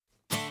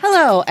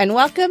Hello, and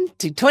welcome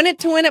to Twin It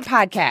to Win It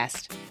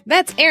podcast.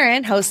 That's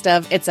Erin, host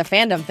of It's a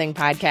Fandom Thing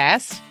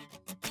podcast.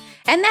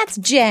 And that's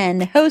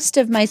Jen, host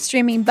of My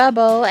Streaming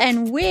Bubble,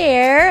 and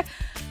we're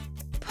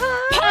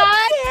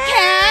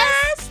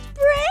Podcast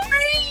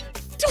Brain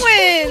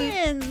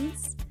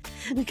Twins.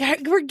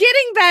 We're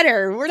getting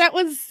better. That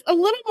was a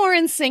little more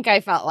in sync, I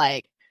felt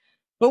like.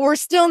 But we're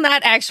still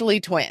not actually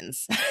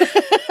twins.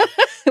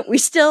 We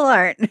still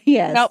aren't.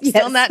 Yes. Nope, yes.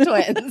 Still not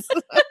twins.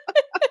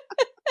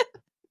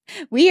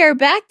 We are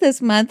back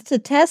this month to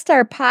test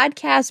our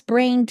podcast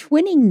brain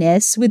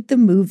twinningness with the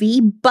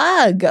movie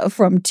Bug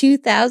from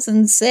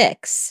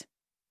 2006.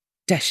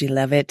 Does she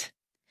love it?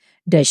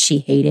 Does she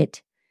hate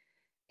it?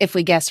 If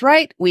we guess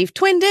right, we've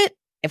twinned it.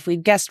 If we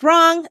guessed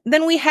wrong,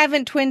 then we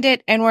haven't twinned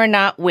it and we're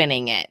not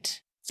winning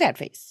it. Sad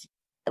face.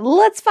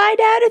 Let's find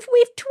out if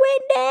we've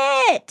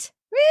twinned it.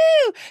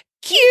 Woo!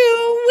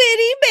 Cue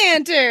witty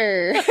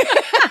banter.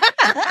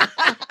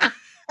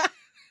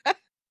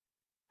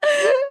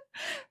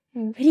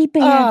 Witty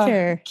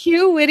banter.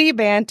 Cue witty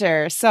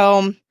banter.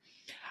 So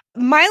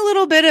my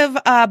little bit of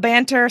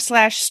banter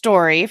 /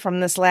 story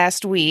from this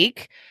last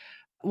week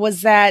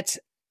was that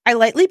I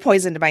lightly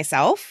poisoned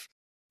myself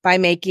by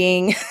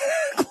making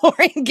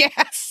chlorine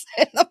gas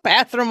in the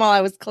bathroom while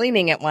I was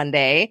cleaning it one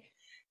day.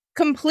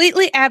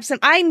 Completely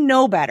absent. I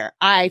know better.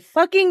 I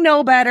fucking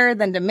know better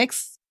than to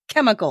mix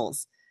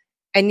chemicals.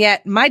 And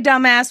yet my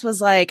dumbass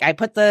was like, I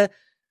put the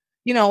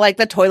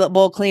toilet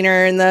bowl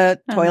cleaner in the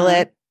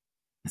toilet,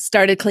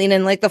 started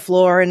cleaning like the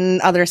floor and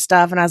other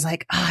stuff. And I was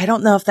like, I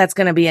don't know if that's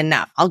going to be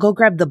enough. I'll go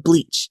grab the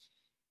bleach.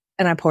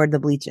 And I poured the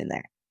bleach in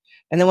there.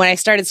 And then when I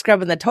started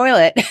scrubbing the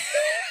toilet,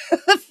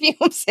 the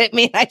fumes hit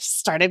me and I just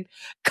started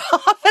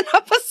coughing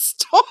up a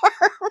storm.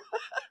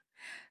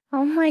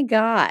 Oh my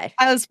God.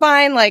 I was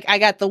fine. Like I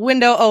got the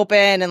window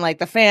open and like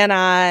the fan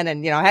on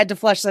and, I had to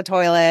flush the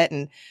toilet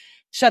and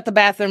shut the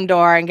bathroom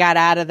door and got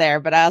out of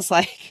there. But I was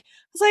like,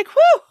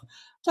 whew.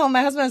 Told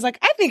my husband, I was like,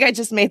 I think I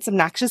just made some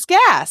noxious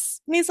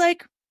gas. And he's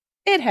like,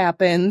 it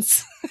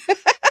happens.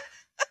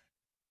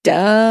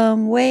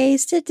 Dumb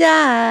ways to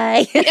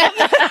die.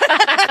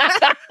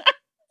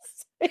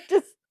 It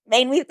just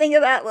made me think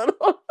of that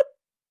little.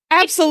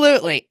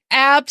 Absolutely.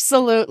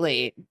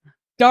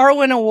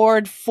 Darwin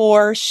Award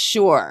for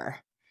sure.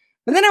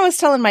 But then I was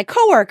telling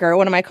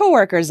one of my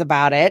coworkers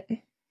about it.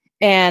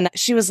 And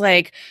she's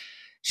like,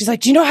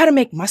 do you know how to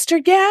make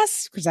mustard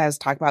gas? Because I was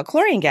talking about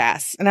chlorine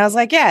gas. And I was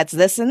like, yeah, it's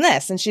this and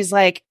this. And she's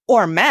like,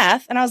 or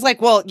meth. And I was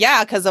like, well,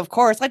 yeah, because of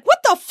course. Like, what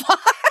the fuck?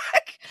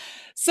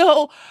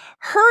 So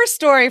her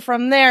story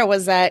from there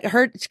was that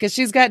because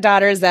she's got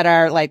daughters that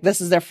are like,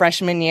 this is their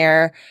freshman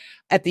year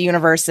at the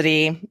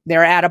university.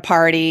 They're at a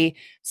party.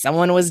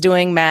 Someone was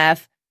doing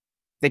meth.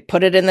 They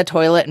put it in the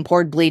toilet and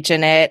poured bleach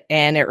in it.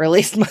 And it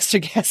released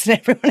mustard gas and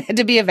everyone had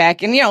to be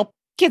evacuated.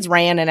 Kids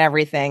ran and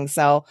everything.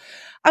 So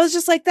I was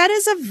just like, that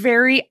is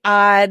very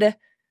odd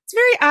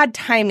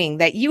timing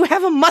that you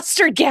have a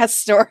mustard gas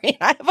story and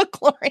I have a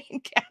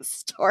chlorine gas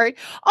story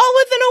all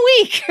within a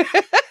week.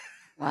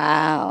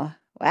 Wow.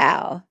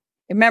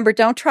 Remember,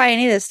 don't try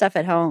any of this stuff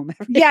at home.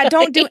 Yeah,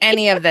 don't do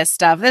any of this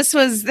stuff. This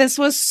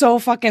was so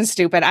fucking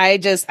stupid. I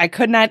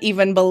could not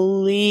even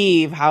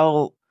believe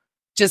how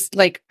just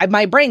like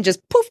my brain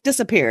just poof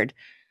disappeared.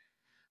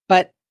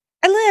 But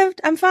I lived.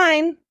 I'm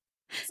fine.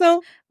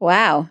 So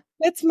wow.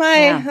 That's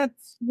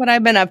what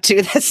I've been up to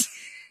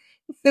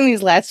in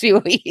these last few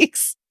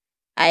weeks.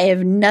 I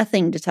have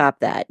nothing to top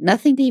that.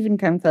 Nothing to even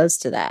come close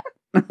to that.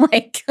 I'm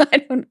like,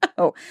 I don't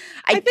know.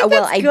 I think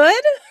that's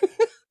good.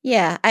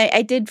 Yeah,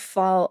 I did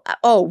fall.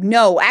 Oh,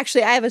 no,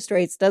 actually, I have a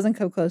story. It doesn't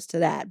come close to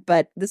that,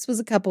 but this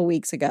was a couple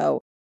weeks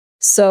ago.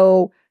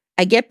 So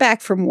I get back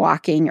from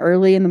walking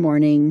early in the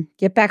morning,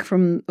 get back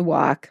from the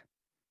walk,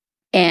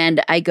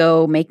 and I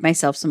go make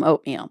myself some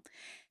oatmeal.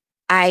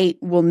 I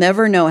will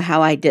never know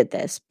how I did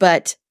this,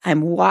 but I'm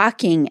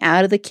walking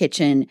out of the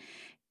kitchen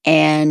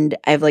and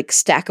I have like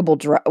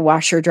stackable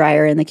washer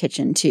dryer in the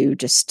kitchen too.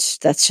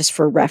 That's just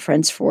for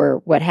reference for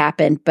what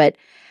happened.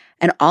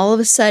 And all of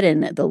a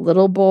sudden the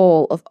little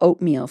bowl of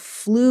oatmeal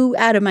flew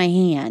out of my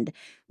hand,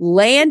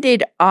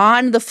 landed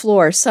on the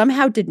floor,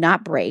 somehow did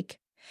not break,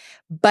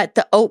 but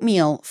the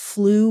oatmeal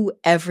flew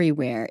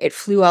everywhere. It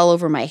flew all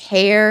over my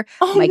hair,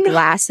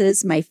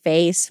 glasses, my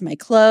face, my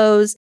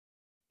clothes,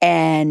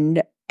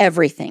 and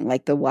everything,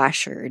 like the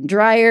washer and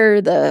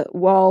dryer, the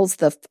walls,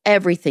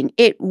 everything.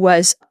 It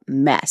was a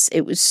mess.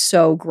 It was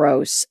so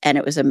gross and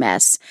it was a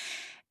mess.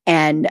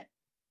 And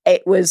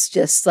it was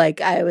just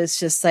like, I was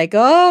just like,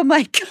 oh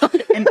my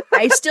God. And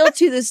I still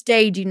to this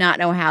day do not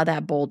know how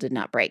that bowl did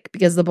not break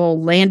because the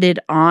bowl landed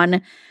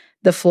on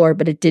the floor,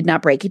 but it did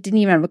not break. It didn't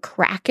even have a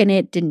crack in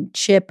it, didn't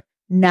chip,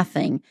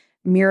 nothing.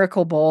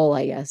 Miracle bowl,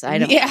 I guess. I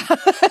don't know.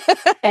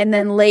 And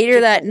then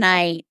later that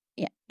night,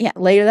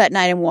 later that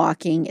night I'm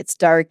walking, it's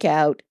dark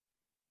out,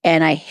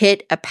 and I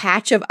hit a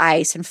patch of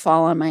ice and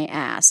fall on my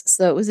ass.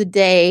 So it was a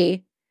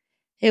day.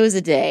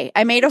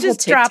 I made a whole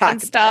TikTok dropping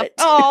stuff.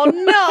 Oh,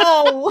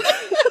 no.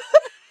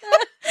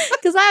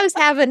 Because I was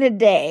having a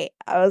day.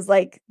 I was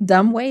like,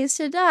 dumb ways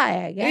to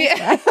die, I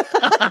guess.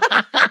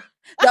 Yeah.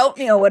 The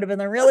oatmeal would have been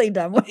the really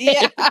dumb way.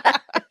 Yeah.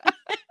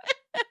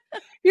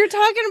 You're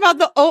talking about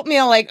the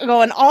oatmeal, like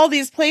going all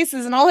these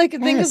places, and all I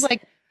could think is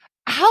like,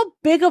 how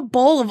big a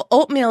bowl of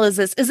oatmeal is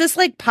this? Is this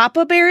like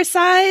Papa Bear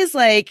size?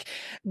 Like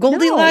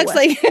Goldilocks? No.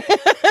 Like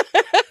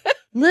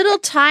Little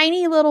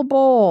tiny little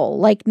bowl,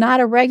 like not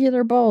a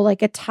regular bowl,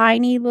 like a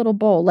tiny little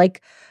bowl,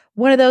 like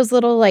one of those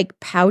little like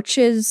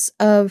pouches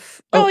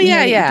of oatmeal. Oh, yeah,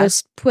 that you yeah.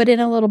 just put in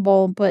a little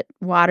bowl and put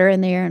water in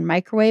there and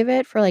microwave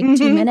it for like 2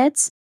 Mhm.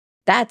 minutes.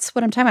 That's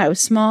what I'm talking about. It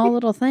was a small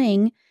little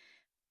thing.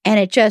 And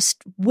it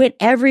just went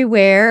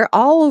everywhere.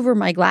 All over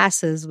my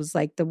glasses was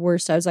like the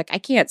worst. I was like, I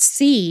can't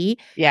see.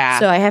 Yeah.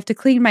 So I have to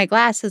clean my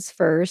glasses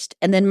first.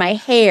 And then my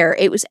hair,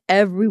 it was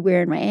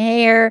everywhere in my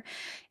hair.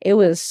 It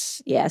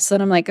was, yeah. So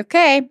then I'm like,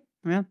 okay,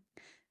 well,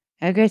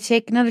 I gotta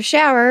take another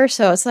shower.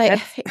 So it's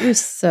like, it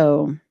was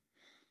so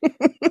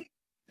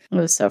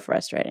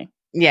frustrating.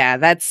 Yeah,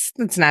 that's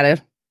not a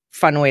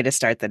fun way to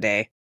start the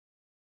day.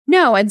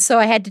 No. And so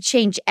I had to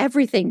change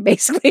everything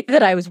basically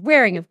that I was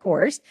wearing, of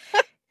course.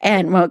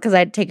 And well, because I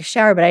had to take a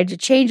shower, but I had to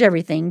change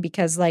everything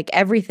because like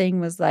everything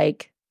was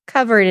like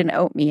covered in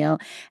oatmeal.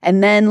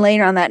 And then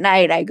later on that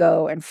night, I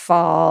go and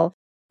fall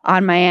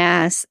on my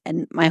ass,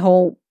 and my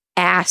whole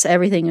ass,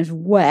 everything is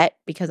wet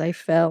because I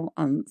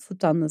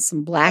slipped on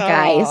some black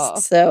Oh.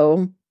 ice.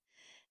 So,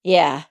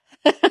 yeah.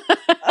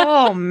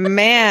 Oh,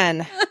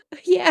 man.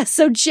 Yeah.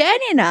 So Jen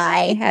and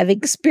I have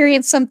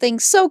experienced something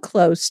so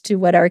close to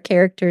what our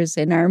characters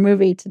in our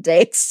movie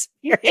today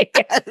experience.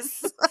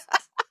 Yes.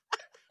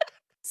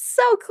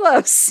 So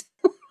close.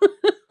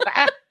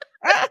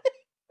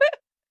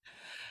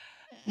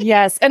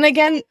 Yes. And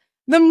again,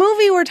 the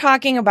movie we're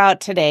talking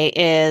about today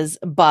is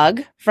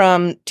Bug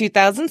from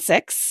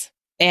 2006.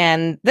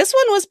 And this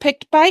one was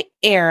picked by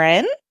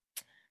Aaron.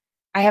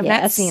 I have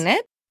not Yes. seen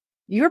it.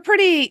 You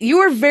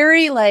were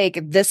very like,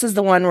 this is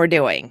the one we're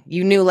doing.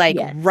 You knew like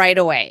Yes. right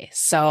away.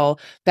 So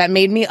that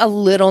made me a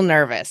little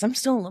nervous. I'm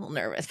still a little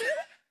nervous.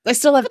 I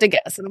still have to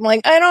guess. And I'm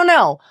like, I don't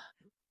know.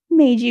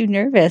 Made you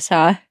nervous,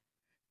 huh?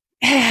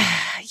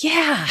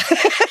 Yeah.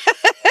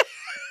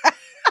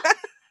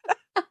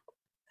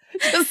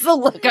 Just the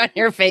look on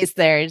your face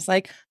there. It's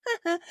like,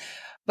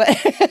 but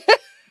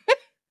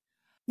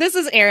this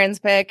is Aaron's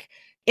pick.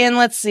 And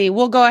let's see,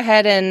 we'll go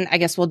ahead and I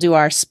guess we'll do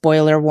our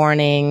spoiler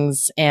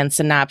warnings and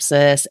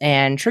synopsis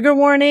and trigger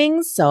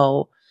warnings.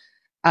 So,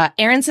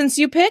 Aaron, since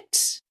you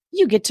picked,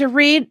 you get to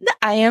read the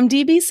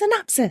IMDb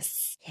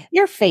synopsis.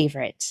 Your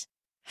favorite.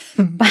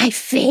 My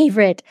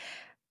favorite.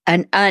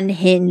 An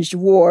unhinged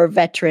war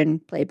veteran,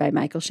 played by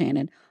Michael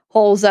Shannon,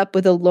 holes up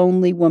with a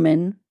lonely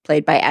woman,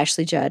 played by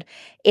Ashley Judd,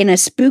 in a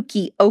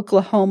spooky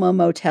Oklahoma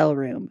motel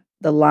room.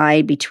 The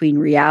line between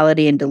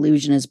reality and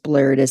delusion is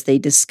blurred as they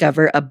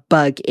discover a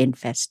bug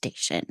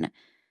infestation.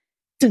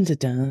 Dun, dun,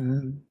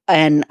 dun.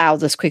 And I'll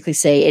just quickly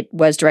say it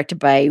was directed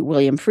by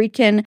William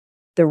Friedkin.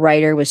 The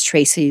writer was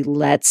Tracy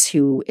Letts,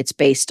 who it's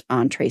based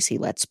on Tracy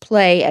Letts'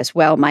 play as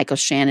well. Michael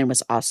Shannon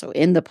was also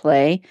in the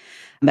play.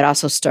 It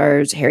also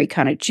stars Harry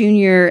Connick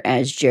Jr.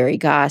 as Jerry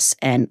Goss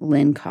and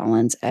Lynn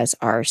Collins as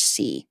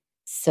RC.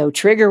 So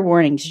trigger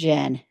warnings,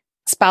 Jen.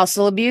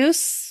 Spousal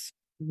abuse,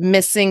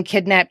 missing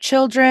kidnapped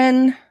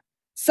children,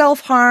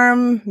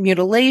 self-harm,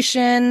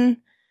 mutilation.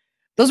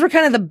 Those were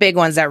kind of the big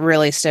ones that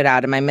really stood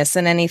out. Am I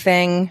missing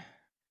anything?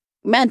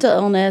 Mental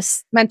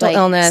illness. Mental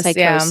illness,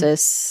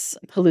 psychosis,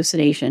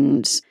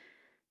 hallucinations,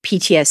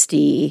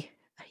 PTSD.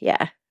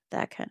 Yeah,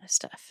 that kind of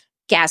stuff.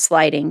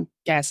 Gaslighting.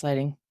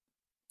 Gaslighting.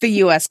 The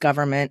U.S.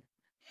 government.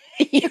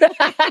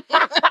 I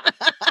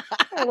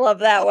love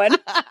that one.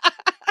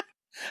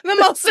 The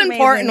most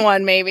important amazing.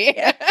 one, maybe.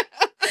 Yeah.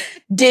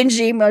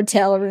 Dingy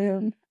motel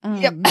room.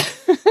 Yep.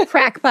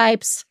 Crack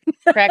pipes.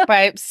 Crack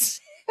pipes.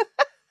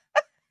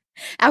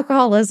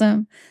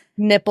 Alcoholism.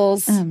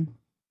 Nipples.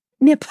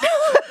 Nipple.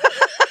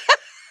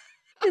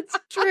 It's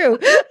true.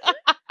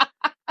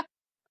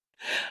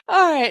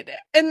 All right.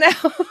 And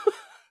now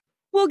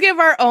we'll give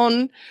our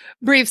own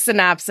brief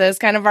synopsis,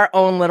 kind of our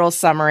own little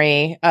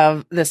summary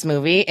of this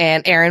movie.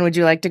 And Aaron, would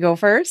you like to go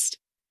first?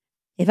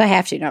 If I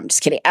have to. No, I'm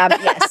just kidding.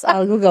 Yes,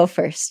 I'll go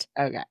first.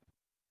 Okay.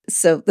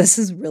 So this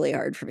is really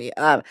hard for me.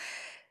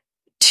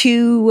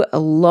 Two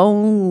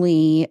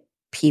lonely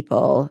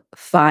people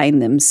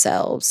find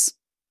themselves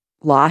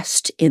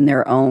lost in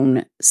their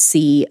own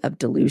sea of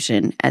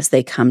delusion as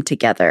they come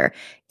together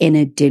in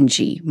a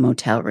dingy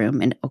motel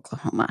room in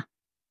Oklahoma.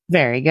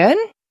 Very good.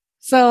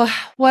 So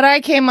what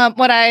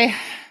I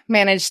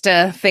managed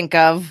to think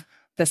of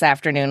this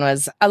afternoon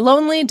was a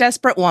lonely,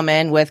 desperate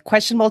woman with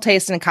questionable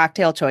taste in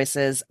cocktail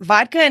choices,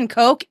 vodka and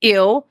Coke.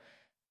 Ew.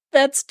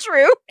 That's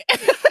true.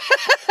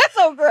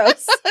 So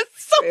gross.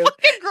 It's so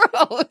fucking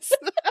gross.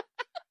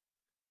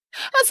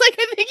 I was like,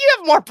 I think you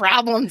have more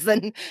problems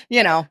than,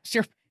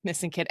 your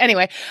missing kid.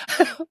 Anyway,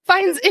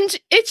 finds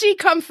itchy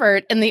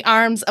comfort in the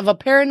arms of a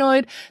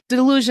paranoid,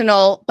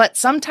 delusional, but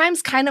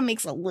sometimes kind of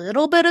makes a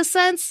little bit of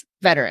sense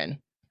veteran.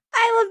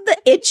 I love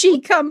the itchy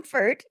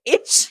comfort.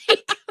 Itchy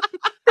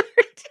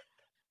comfort.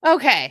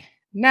 Okay,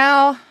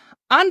 now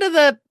onto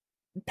the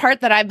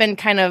part that I've been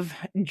kind of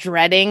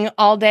dreading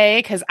all day,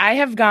 because I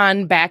have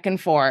gone back and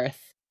forth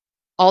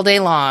all day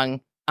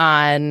long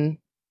on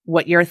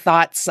what your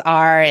thoughts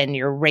are and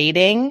your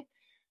rating.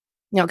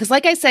 Because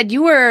like I said,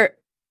 you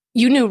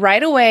knew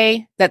right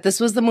away that this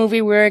was the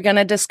movie we were going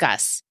to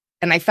discuss.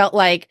 And I felt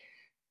like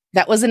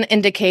that was an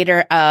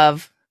indicator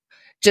of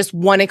just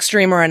one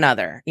extreme or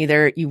another.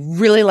 Either you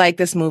really like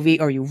this movie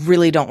or you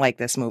really don't like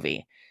this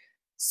movie.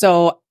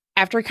 So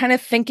after kind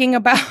of thinking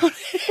about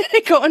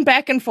it, going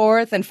back and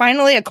forth, and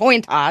finally a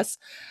coin toss,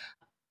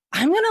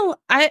 Coin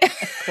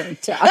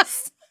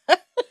toss.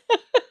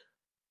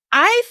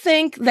 I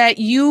think that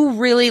you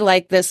really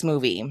like this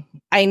movie.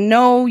 I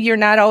know you're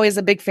not always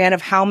a big fan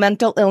of how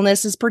mental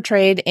illness is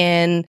portrayed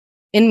in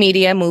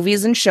media,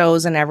 movies and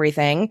shows and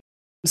everything.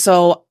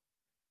 So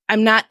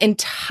I'm not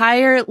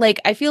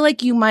I feel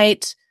like you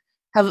might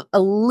have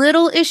a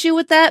little issue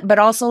with that, but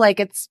also like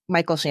it's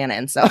Michael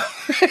Shannon. So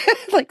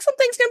like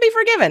something's going to be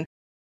forgiven.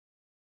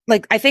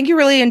 Like, I think you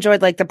really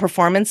enjoyed like the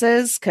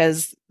performances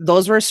because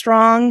those were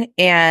strong,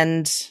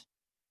 and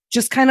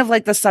just kind of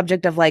like the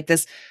subject of like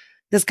this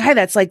guy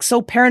that's like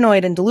so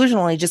paranoid and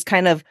delusional. It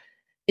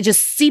just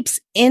seeps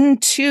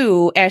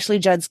into Ashley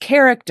Judd's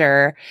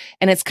character.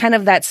 And it's kind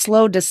of that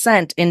slow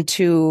descent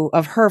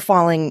of her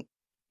falling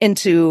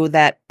into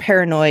that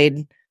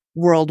paranoid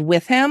world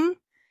with him.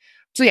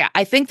 So yeah,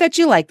 I think that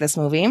you like this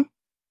movie.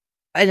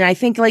 And I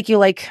think like you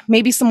like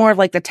maybe some more of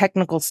like the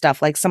technical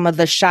stuff, like some of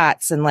the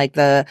shots and like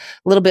the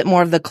little bit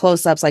more of the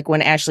close-ups, like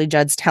when Ashley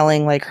Judd's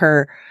telling like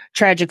her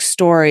tragic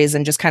stories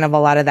and just kind of a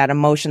lot of that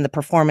emotion, the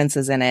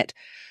performances in it.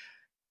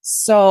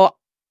 So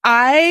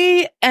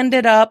I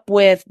ended up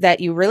with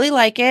that you really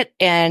like it,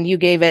 and you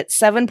gave it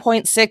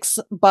 7.6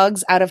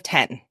 bugs out of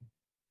 10.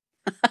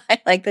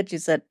 I like that you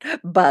said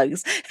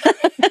bugs.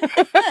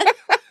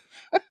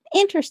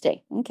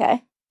 Interesting.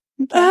 Okay.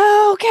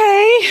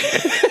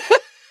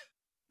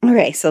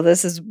 Okay, so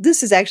this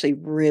is actually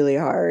really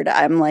hard.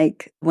 I'm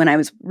like, when I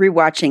was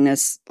rewatching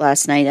this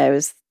last night, I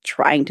was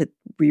trying to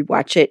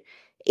rewatch it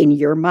in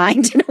your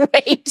mind in a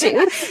way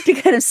too, to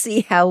kind of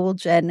see how will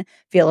Jen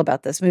feel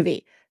about this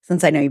movie,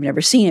 since I know you've never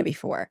seen it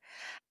before.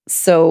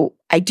 So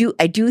I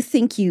do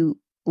think you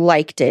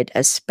liked it,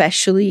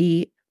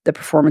 especially the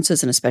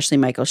performances and especially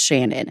Michael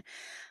Shannon.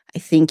 I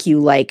think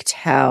you liked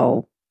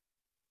how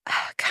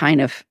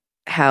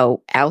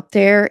out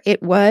there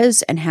it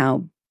was and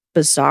how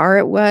bizarre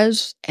it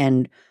was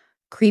and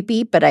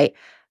creepy, but I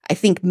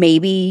think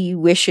maybe you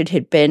wish it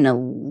had been a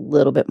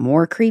little bit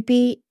more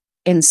creepy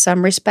in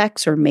some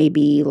respects, or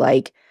maybe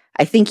like,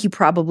 I think you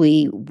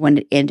probably, when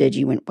it ended,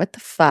 you went, what the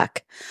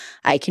fuck?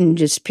 I can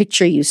just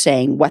picture you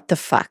saying, what the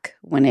fuck,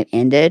 when it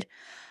ended.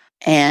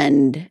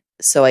 And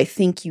so I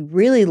think you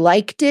really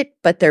liked it,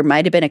 but there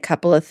might have been a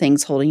couple of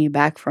things holding you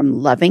back from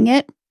loving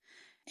it.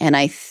 And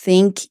I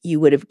think you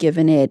would have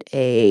given it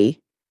a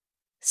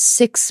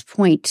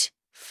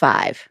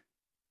 6.5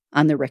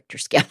 on the Richter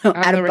scale.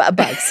 Out of a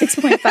bug.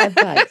 6.5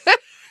 bugs.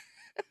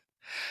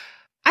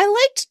 I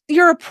liked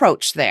your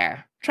approach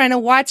there, trying to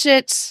watch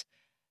it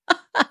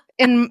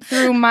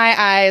through my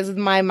eyes, with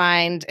my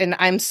mind, and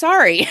I'm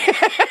sorry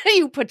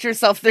you put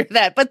yourself through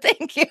that, but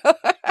thank you.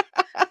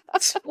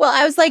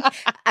 Well,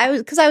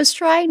 because I was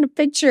trying to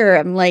picture.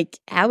 I'm like,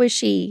 how is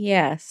she?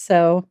 Yeah.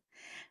 So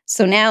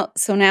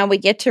now we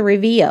get to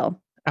reveal.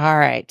 All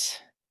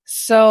right.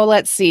 So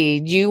let's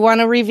see. Do you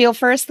want to reveal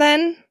first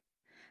then?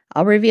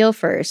 I'll reveal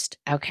first.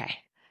 Okay.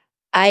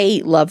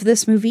 I love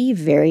this movie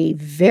very,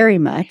 very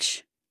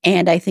much.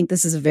 And I think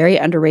this is a very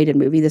underrated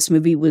movie. This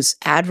movie was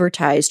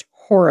advertised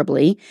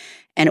horribly.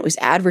 And it was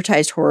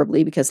advertised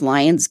horribly because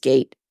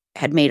Lionsgate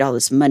had made all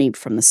this money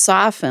from the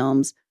Saw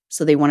films.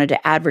 So they wanted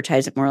to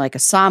advertise it more like a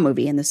Saw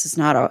movie. And this is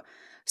not a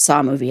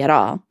Saw movie at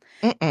all.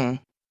 Mm-mm.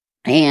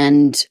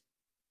 And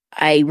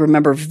I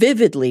remember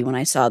vividly when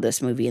I saw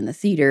this movie in the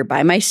theater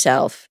by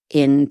myself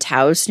in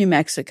Taos, New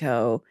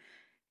Mexico.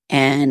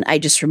 And I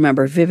just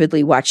remember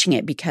vividly watching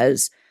it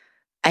because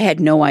I had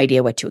no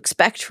idea what to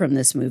expect from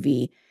this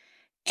movie.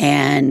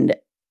 And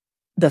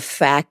the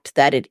fact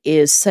that it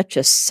is such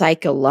a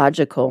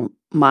psychological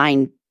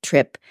mind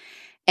trip,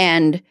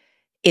 and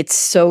it's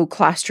so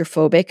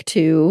claustrophobic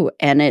too,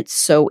 and it's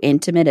so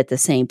intimate at the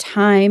same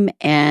time,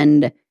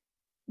 and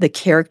the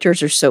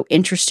characters are so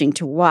interesting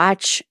to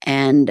watch.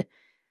 And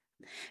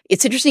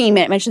it's interesting you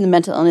mentioned the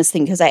mental illness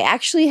thing, because I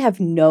actually have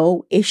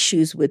no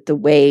issues with the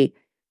way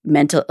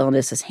mental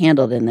illness is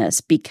handled in this,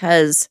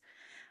 because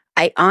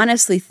I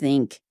honestly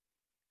think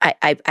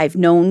I've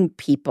known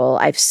people,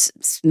 I've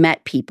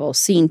met people,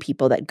 seen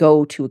people that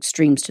go to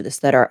extremes to this,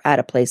 that are at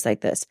a place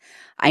like this.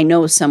 I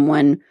know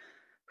someone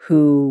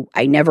who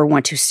I never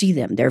want to see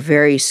them. They're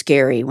very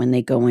scary when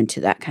they go into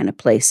that kind of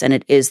place. And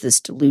it is this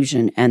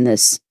delusion and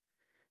this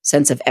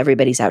sense of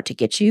everybody's out to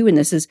get you. And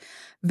this is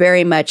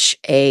very much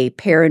a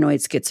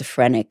paranoid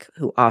schizophrenic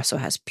who also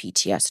has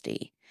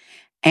PTSD.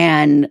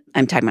 And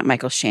I'm talking about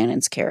Michael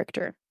Shannon's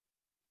character.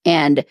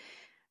 And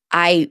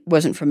I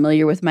wasn't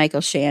familiar with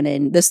Michael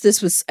Shannon. This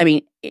was, I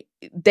mean,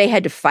 they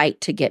had to fight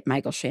to get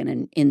Michael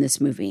Shannon in this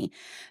movie,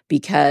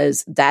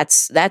 because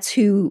that's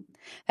who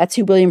That's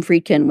who William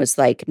Friedkin was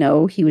like,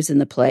 no, he was in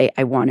the play.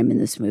 I want him in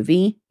this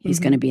movie. He's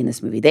going to be in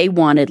this movie. They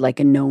wanted like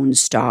a known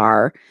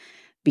star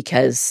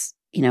because,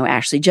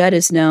 Ashley Judd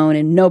is known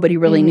and nobody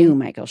really knew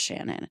Michael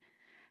Shannon.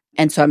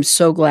 And so I'm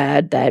so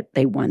glad that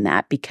they won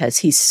that because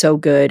he's so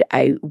good.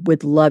 I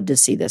would love to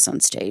see this on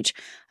stage.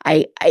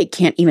 I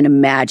can't even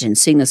imagine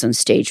seeing this on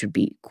stage would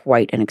be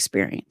quite an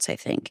experience, I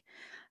think.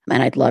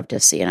 And I'd love to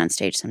see it on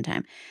stage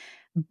sometime.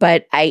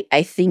 But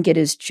I think it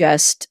is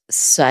just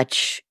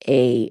such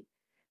a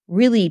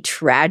really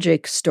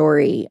tragic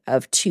story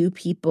of two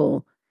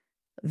people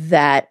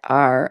that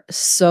are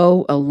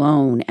so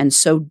alone and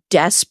so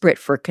desperate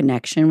for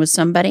connection with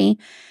somebody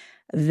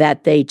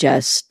that they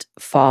just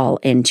fall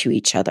into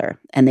each other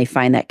and they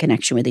find that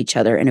connection with each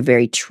other in a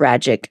very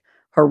tragic,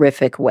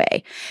 horrific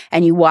way.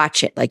 And you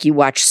watch it, like you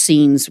watch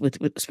scenes with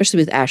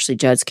especially with Ashley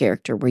Judd's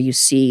character, where you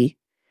see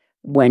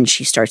when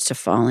she starts to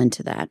fall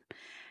into that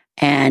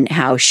and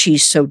how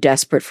she's so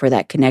desperate for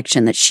that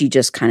connection that she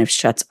just kind of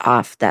shuts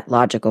off that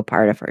logical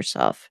part of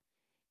herself.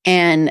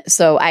 And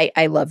so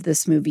I love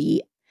this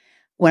movie.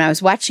 When I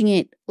was watching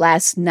it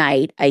last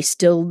night, I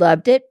still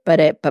loved it,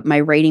 but my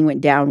rating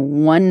went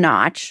down one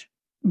notch.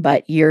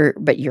 But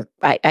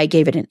I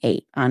gave it an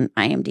 8 on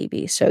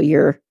IMDb, so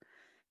you're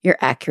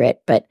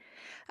accurate. But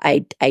I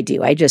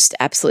do. I just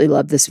absolutely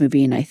love this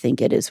movie, and I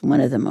think it is one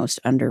of the most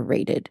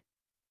underrated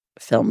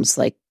films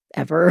like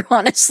ever.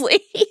 Honestly,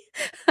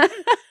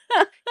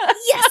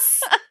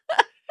 yes.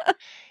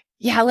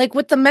 Yeah, like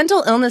with the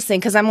mental illness thing,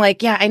 because I'm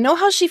like, yeah, I know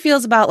how she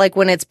feels about like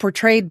when it's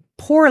portrayed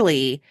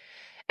poorly.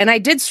 And I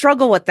did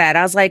struggle with that.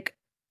 I was like,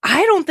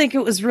 I don't think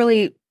it was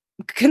really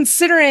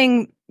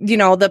considering,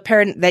 the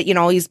parent that,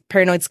 he's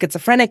paranoid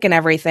schizophrenic and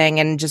everything,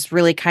 and just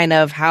really kind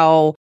of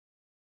how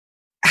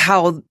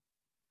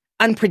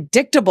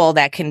unpredictable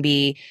that can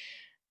be.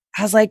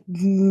 I was like,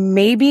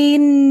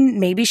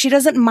 maybe she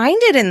doesn't mind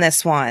it in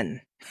this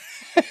one.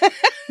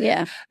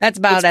 Yeah. That's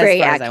about as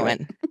far as I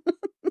went.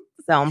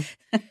 So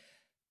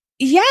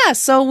yeah.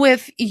 So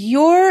with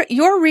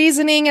your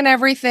reasoning and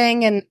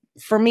everything, and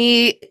for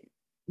me,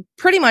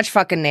 pretty much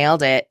fucking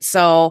nailed it.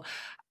 So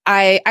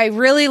I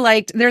really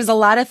liked, there's a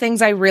lot of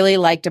things I really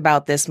liked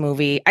about this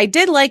movie. I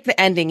did like the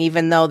ending,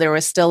 even though there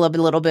was still a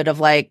little bit of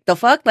like, the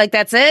fuck? Like,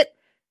 that's it?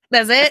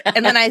 That's it?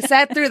 And then I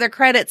sat through the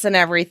credits and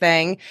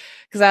everything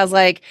because I was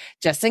like,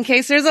 just in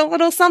case there's a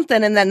little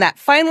something. And then that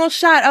final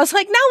shot, I was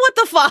like, now what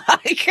the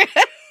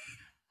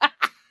fuck?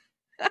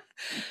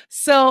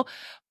 So,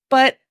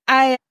 but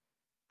I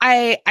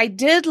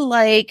did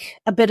like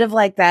a bit of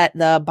like that,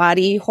 the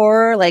body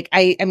horror. Like,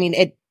 I mean,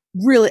 it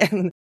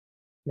really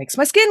makes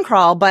my skin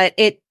crawl, but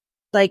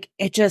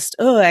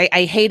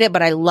I hate it,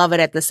 but I love it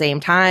at the same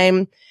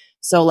time.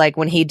 So like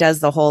when he does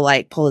the whole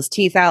like pull his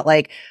teeth out,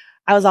 like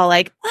I was all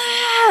like,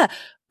 ah,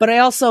 but I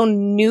also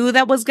knew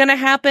that was going to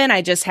happen.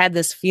 I just had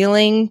this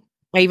feeling.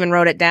 I even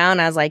wrote it down.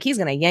 I was like, he's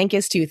going to yank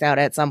his tooth out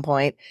at some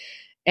point.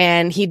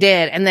 And he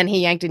did. And then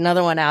he yanked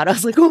another one out. I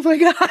was like, oh my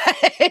God.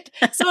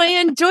 So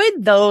I enjoyed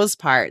those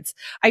parts.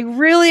 I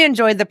really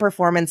enjoyed the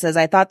performances.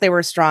 I thought they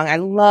were strong. I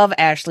love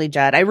Ashley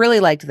Judd. I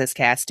really liked this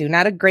cast too.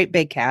 Not a great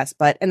big cast,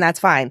 and that's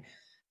fine.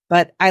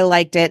 But I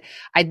liked it.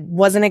 I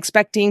wasn't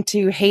expecting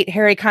to hate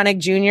Harry Connick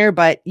Jr.,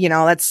 but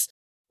that's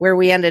where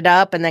we ended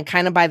up. And then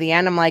kind of by the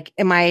end, I'm like,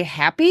 am I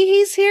happy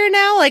he's here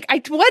now? Like,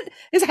 what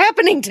is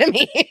happening to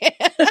me?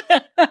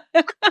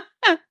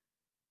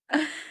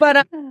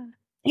 But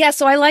yeah,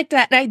 so I like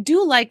that. And I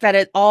do like that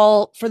it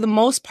all, for the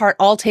most part,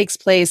 all takes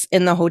place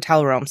in the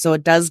hotel room. So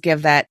it does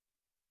give that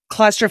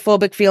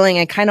claustrophobic feeling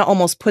and kind of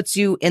almost puts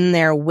you in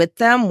there with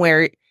them,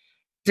 where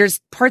there's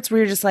parts where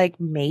you're just like,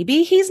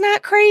 maybe he's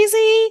not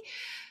crazy.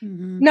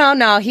 Mm-hmm.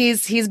 No,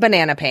 he's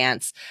banana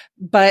pants.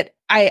 But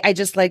I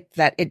just like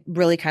that it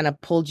really kind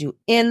of pulled you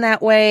in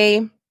that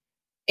way.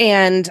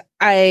 And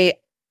I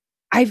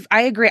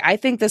agree. I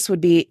think this would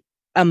be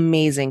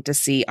amazing to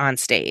see on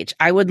stage.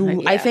 I would, yeah.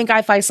 I think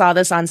if I saw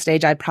this on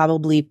stage, I'd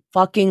probably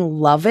fucking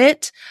love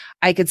it.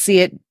 I could see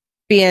it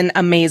being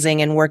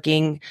amazing and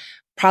working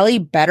probably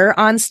better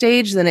on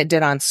stage than it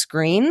did on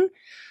screen.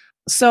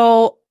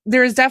 So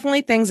there's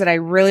definitely things that I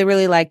really,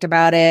 really liked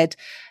about it.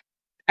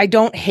 I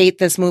don't hate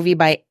this movie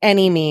by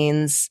any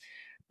means,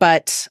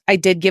 but I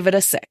did give it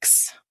a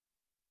 6.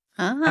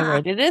 I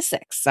rated it a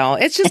 6. So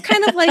it's just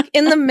kind of like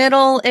in the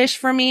middle-ish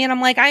for me. And I'm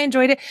like, I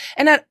enjoyed it.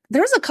 And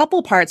there's a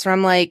couple parts where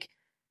I'm like,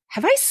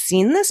 have I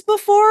seen this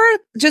before?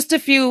 Just a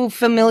few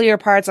familiar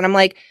parts. And I'm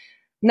like,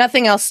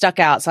 nothing else stuck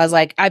out. So I was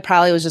like, I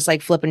probably was just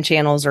like flipping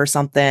channels or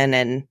something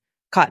and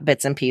caught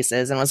bits and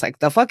pieces and was like,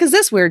 the fuck is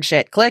this weird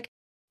shit? Click.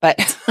 But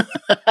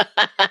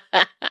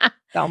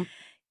so.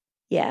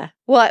 Yeah.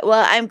 Well,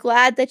 I'm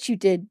glad that you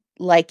did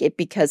like it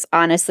because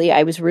honestly,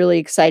 I was really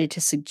excited to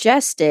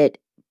suggest it,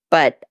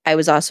 but I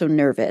was also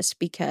nervous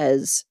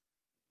because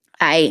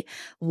I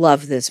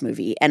love this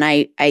movie. And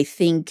I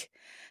think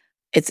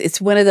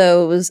it's one of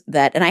those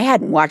that, and I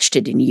hadn't watched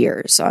it in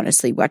years,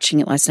 honestly.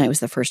 Watching it last night was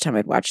the first time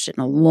I'd watched it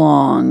in a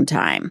long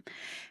time.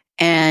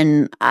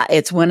 And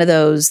it's one of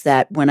those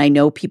that when I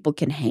know people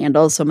can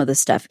handle some of the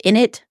stuff in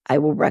it, I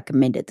will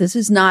recommend it. This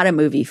is not a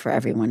movie for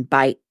everyone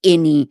by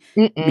any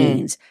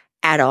means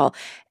at all.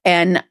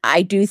 And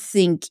I do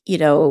think,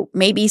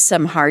 maybe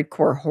some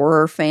hardcore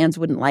horror fans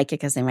wouldn't like it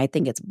because they might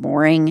think it's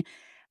boring,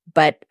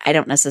 but I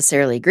don't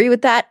necessarily agree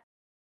with that.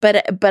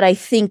 But I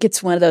think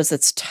it's one of those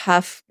that's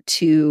tough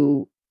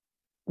to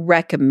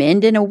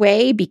recommend in a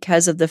way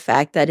because of the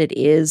fact that it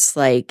is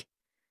like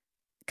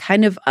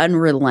kind of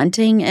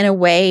unrelenting in a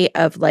way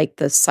of like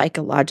the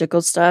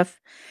psychological stuff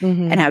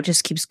and how it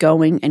just keeps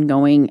going and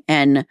going.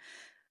 And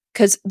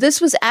because this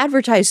was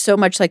advertised so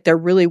much like there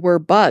really were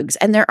bugs,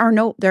 and there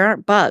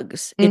aren't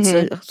bugs.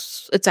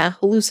 It's a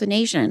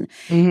hallucination,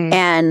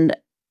 and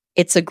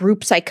it's a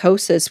group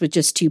psychosis with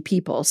just two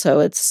people.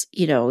 So it's,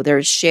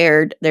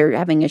 they're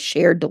having a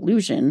shared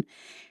delusion,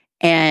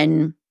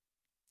 and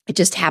it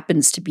just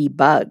happens to be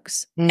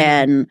bugs.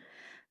 And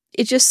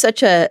it's just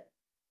to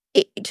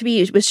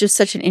me, it was just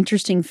such an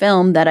interesting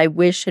film that I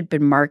wish had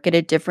been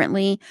marketed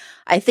differently.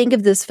 I think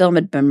if this film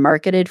had been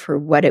marketed for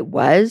what it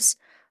was,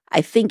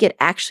 I think it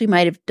actually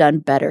might have done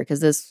better because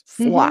this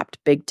flopped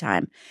big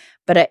time.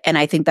 And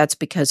I think that's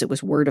because it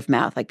was word of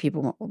mouth. Like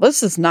people went, well,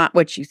 this is not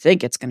what you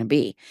think it's going to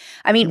be.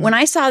 I mean, when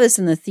I saw this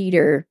in the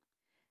theater,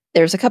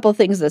 there's a couple of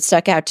things that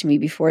stuck out to me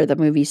before the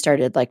movie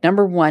started. Like,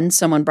 number one,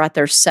 someone brought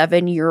their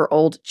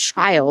 7-year-old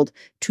child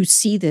to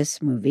see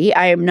this movie.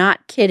 I am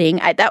not kidding.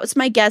 That was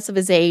my guess of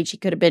his age. He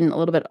could have been a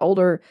little bit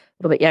older, a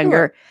little bit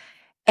younger.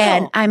 Sure.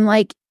 And I'm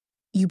like,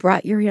 you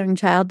brought your young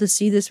child to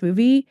see this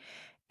movie?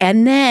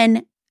 And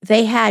then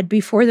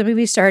before the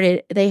movie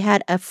started, they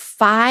had a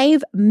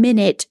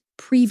 5-minute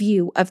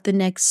preview of the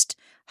next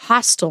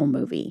Hostel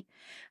movie.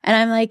 And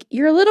I'm like,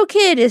 your little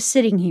kid is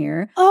sitting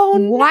here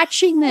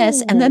watching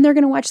this, and then they're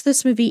going to watch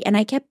this movie. And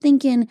I kept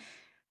thinking,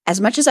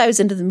 as much as I was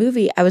into the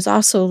movie, I was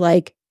also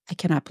like, I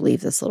cannot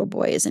believe this little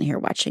boy isn't here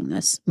watching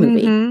this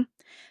movie.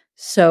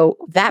 So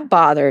that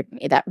bothered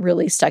me. That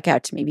really stuck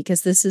out to me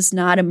because this is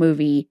not a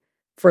movie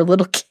for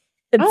little kids.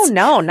 Oh,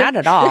 no, not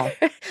at all.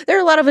 There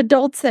are a lot of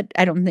adults that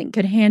I don't think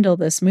could handle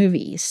this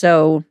movie.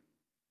 So,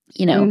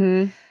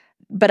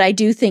 but I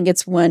do think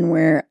it's one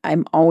where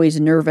I'm always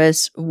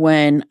nervous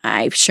when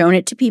I've shown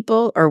it to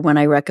people or when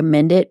I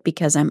recommend it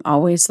because I'm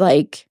always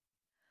like,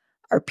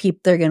 are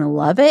they're going to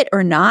love it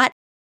or not?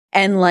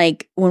 And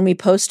like when I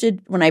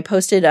posted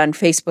on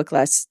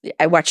Facebook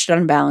I watched it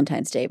on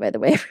Valentine's Day, by the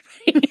way,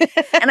 everybody.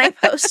 And I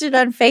posted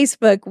on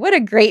Facebook, what a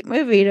great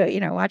movie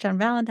to, watch on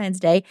Valentine's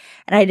Day.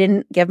 And I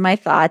didn't give my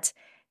thoughts.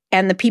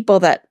 And the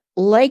people that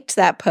liked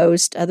that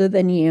post, other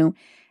than you,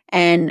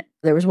 and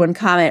there was one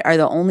comment, are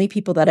the only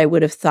people that I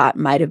would have thought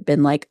might have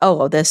been like,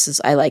 oh,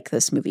 I like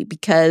this movie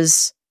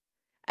because,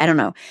 I don't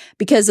know,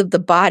 because of the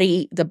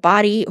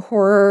body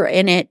horror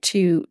in it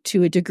to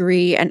a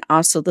degree, and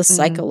also the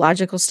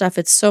psychological stuff.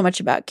 It's so much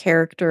about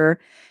character,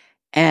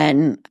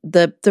 and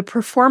the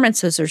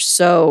performances are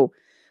so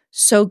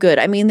good.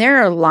 I mean,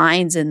 there are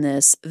lines in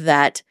this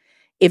that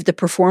if the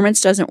performance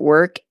doesn't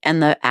work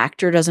and the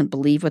actor doesn't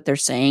believe what they're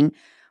saying,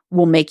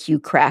 will make you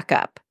crack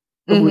up.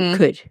 Or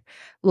could.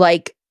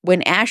 Like,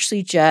 when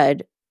Ashley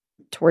Judd,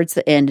 towards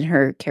the end, and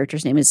her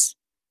character's name is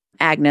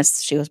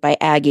Agnes, she goes by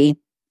Aggie,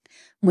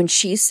 when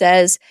she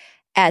says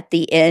at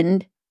the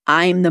end,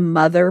 I'm the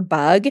mother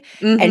bug,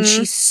 and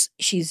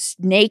she's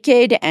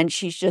naked and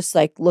she's just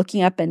like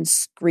looking up and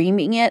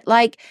screaming it,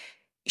 like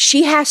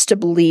she has to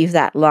believe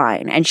that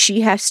line, and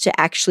she has to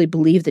actually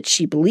believe that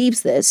she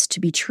believes this to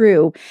be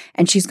true,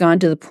 and she's gone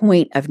to the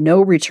point of no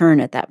return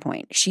at that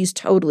point. She's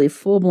totally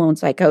full-blown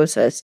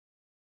psychosis,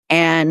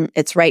 and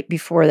it's right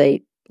before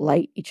they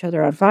light each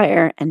other on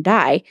fire and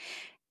die,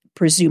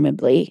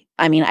 presumably.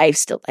 I mean, I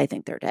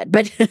think they're dead,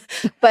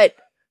 but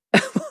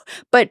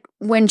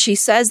when she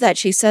says that,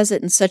 she says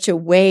it in such a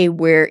way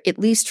where, at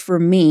least for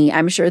me,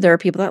 I'm sure there are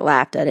people that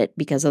laughed at it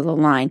because of the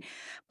line,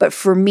 but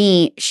for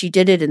me, she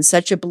did it in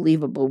such a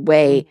believable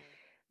way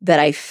that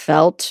I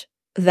felt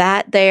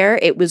that there.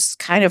 It was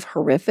kind of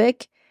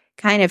horrific,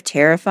 kind of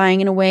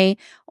terrifying in a way,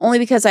 only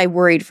because I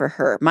worried for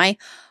her. My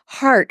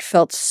heart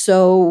felt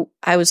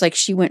I was like,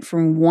 she went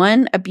from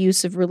one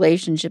abusive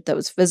relationship that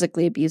was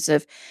physically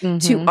abusive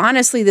to,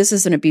 honestly, this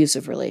is an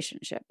abusive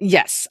relationship.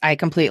 Yes, I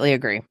completely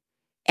agree.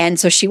 And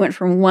so she went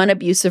from one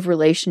abusive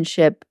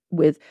relationship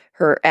with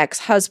her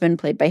ex-husband,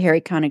 played by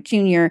Harry Connick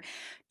Jr.,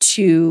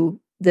 to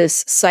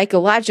this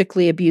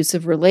psychologically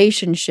abusive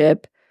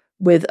relationship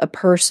with a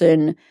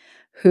person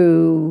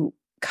who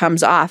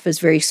comes off as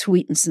very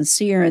sweet and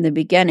sincere in the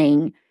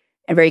beginning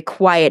and very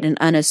quiet and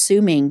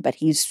unassuming, but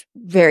he's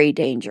very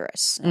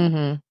dangerous.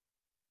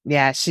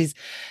 Yeah, she's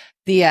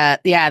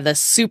the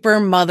super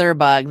mother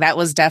bug. That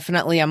was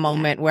definitely a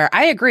moment where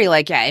I agree.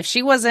 Like, yeah, if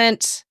she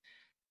wasn't,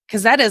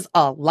 because that is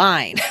a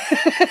line.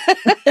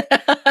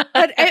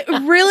 But it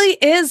really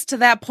is to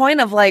that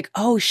point of like,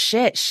 oh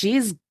shit,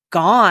 she's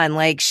gone.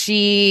 Like,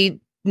 she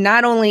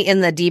not only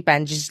in the deep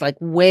end, she's like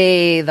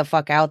way the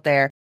fuck out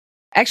there.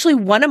 Actually,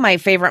 one of my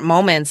favorite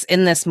moments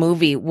in this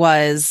movie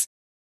was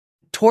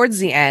towards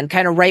the end,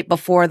 kind of right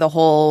before the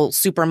whole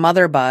super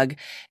mother bug.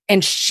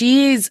 And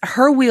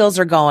her wheels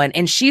are going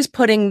and she's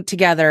putting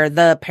together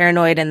the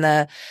paranoid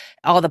and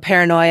all the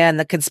paranoia and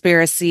the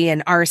conspiracy,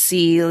 and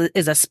RC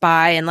is a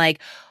spy and like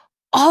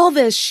all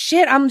this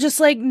shit. I'm just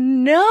like,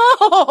 no.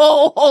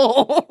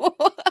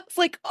 It's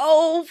like,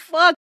 oh,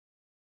 fuck.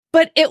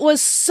 But it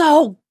was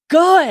so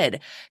good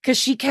because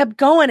she kept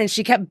going and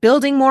she kept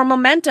building more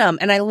momentum.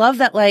 And I love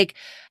that, like,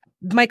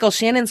 Michael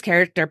Shannon's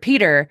character,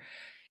 Peter,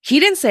 he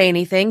didn't say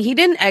anything. He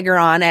didn't egg her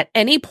on at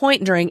any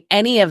point during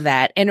any of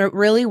that. And it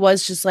really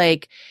was just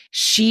like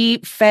she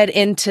fed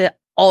into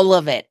all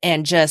of it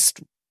and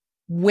just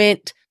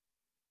went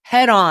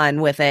head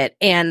on with it.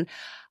 And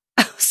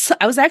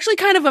I was actually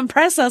kind of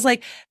impressed. I was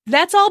like,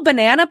 that's all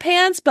banana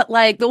pants, but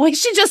like the way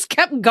she just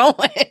kept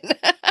going.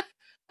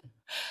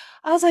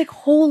 I was like,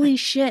 holy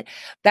shit.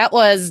 That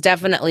was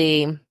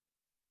definitely,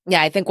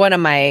 yeah, I think one of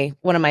my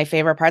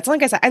favorite parts.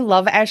 Like I said, I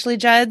love Ashley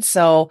Judd.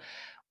 So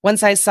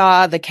once I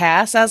saw the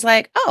cast, I was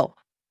like, oh,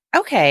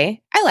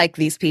 okay, I like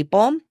these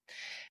people.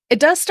 It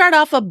does start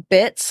off a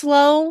bit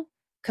slow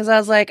because I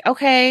was like,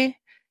 okay,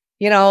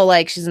 you know,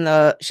 like she's in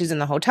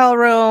the hotel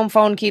room,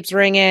 phone keeps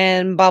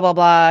ringing, blah, blah,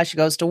 blah. She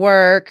goes to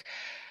work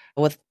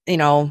with, you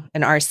know,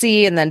 an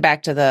RC and then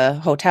back to the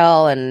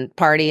hotel and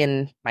party,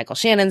 and Michael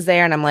Shannon's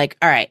there. And I'm like,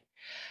 all right,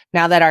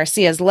 now that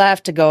RC has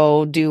left to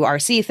go do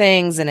RC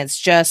things and it's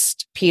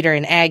just Peter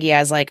and Aggie, I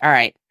was like, all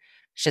right,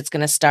 shit's going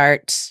to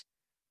start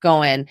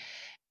going.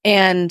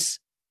 And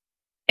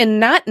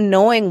not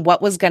knowing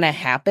what was going to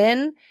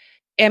happen,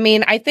 I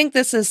mean, I think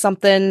this is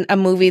a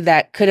movie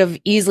that could have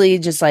easily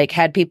just like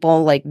had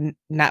people like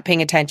not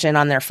paying attention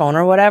on their phone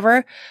or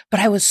whatever. But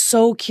I was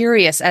so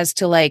curious as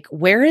to like,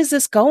 where is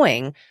this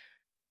going?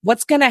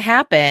 What's going to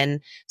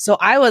happen? So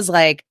I was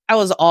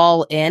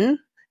all in.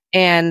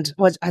 And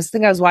I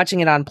was watching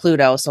it on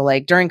Pluto. So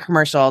like during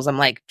commercials, I'm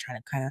like trying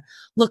to kind of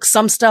look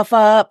some stuff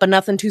up, but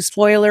nothing too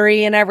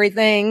spoilery and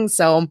everything.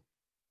 So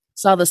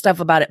saw the stuff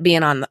about it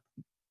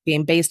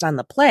being based on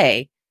the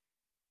play.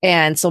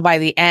 And so by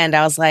the end,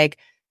 I was like,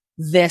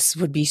 this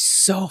would be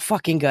so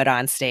fucking good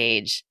on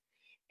stage.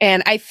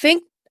 And I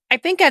think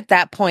at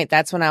that point,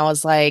 that's when I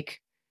was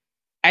like,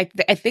 I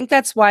think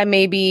that's why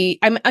maybe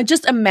I'm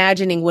just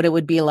imagining what it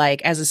would be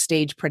like as a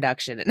stage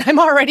production. And I'm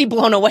already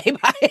blown away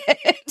by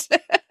it.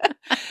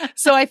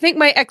 So I think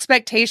my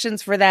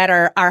expectations for that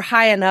are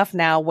high enough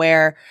now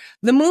where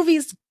the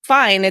movie's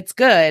fine. It's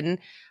good.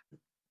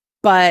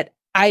 But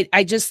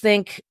I just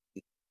think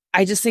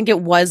it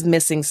was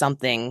missing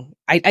something.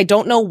 I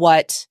don't know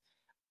what,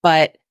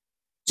 but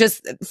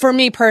just for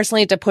me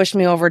personally to push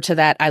me over to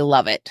that, I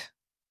love it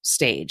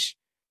stage.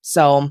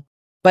 So,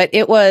 but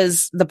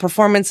the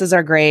performances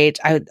are great.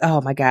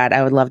 Oh my God,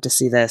 I would love to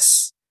see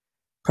this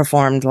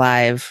performed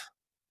live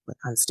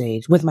on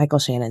stage with Michael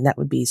Shannon. That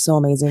would be so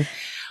amazing.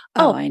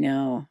 Oh, I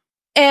know.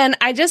 And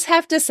I just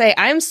have to say,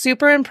 I'm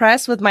super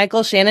impressed with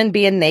Michael Shannon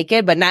being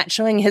naked, but not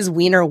showing his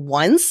wiener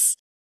once.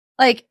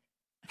 Like,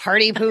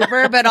 party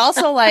pooper, but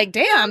also like,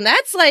 damn,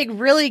 that's like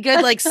really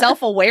good, like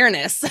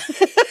self-awareness.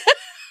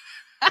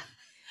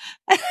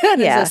 That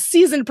is a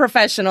seasoned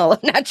professional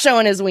not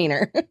showing his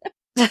wiener.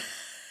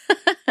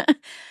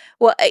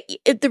 Well,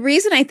 the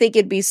reason I think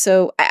it'd be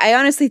so, I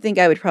honestly think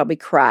I would probably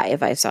cry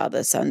if I saw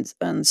this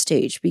on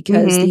stage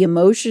because the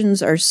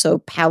emotions are so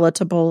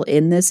palatable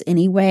in this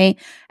anyway.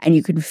 And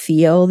you can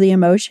feel the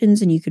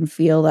emotions and you can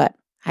feel that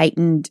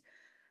heightened,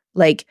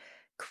 like,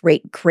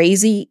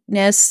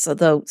 craziness.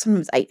 Although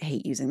sometimes I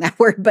hate using that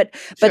word, but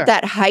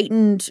that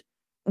heightened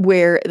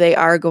where they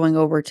are going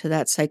over to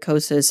that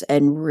psychosis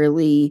and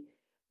really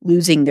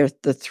losing the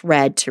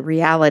thread to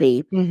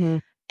reality. Mm-hmm.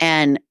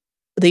 And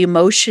the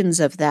emotions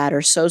of that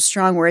are so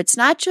strong where it's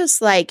not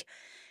just like,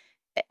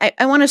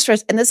 I want to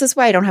stress, and this is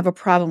why I don't have a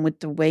problem with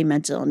the way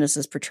mental illness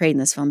is portrayed in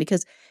this film,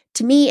 because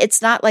to me,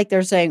 it's not like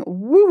they're saying,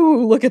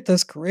 woo, look at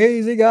this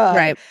crazy guy.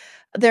 Right.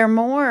 They're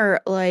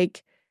more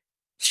like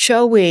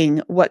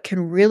showing what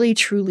can really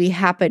truly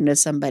happen to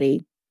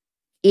somebody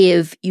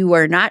if you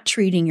are not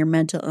treating your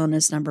mental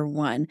illness, number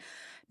one.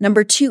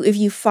 Number two, if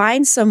you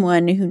find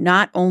someone who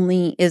not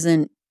only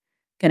isn't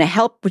going to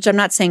help, which I'm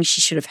not saying she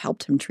should have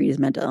helped him treat his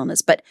mental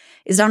illness, but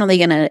is not only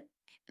going to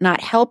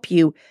not help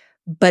you,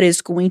 but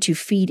is going to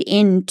feed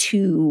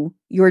into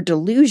your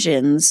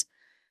delusions,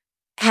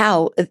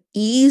 how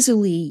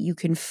easily you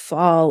can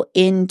fall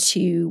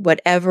into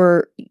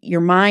whatever your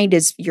mind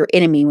is your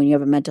enemy when you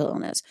have a mental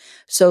illness.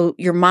 So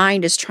your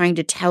mind is trying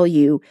to tell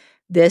you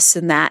this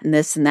and that and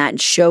this and that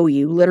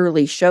and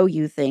literally show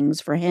you things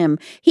for him.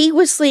 He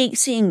was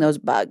seeing those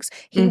bugs.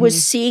 He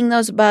was seeing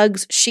those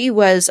bugs. She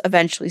was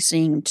eventually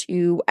seeing them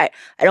too. I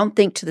don't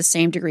think to the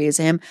same degree as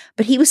him,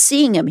 but he was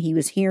seeing them. He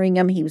was hearing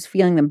them. He was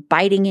feeling them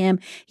biting him.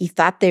 He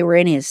thought they were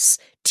in his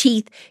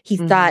teeth. He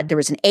thought there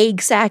was an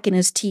egg sac in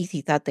his teeth.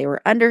 He thought they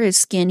were under his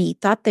skin. He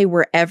thought they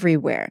were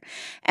everywhere.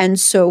 And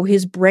so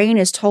his brain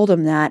has told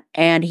him that,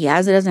 and he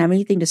doesn't have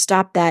anything to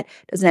stop that,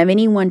 doesn't have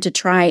anyone to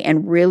try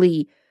and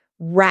really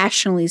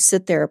rationally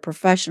sit there, a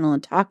professional,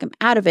 and talk him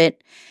out of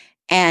it.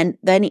 And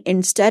then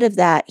instead of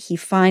that, he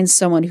finds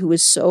someone who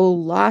is so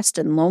lost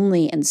and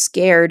lonely and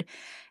scared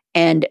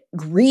and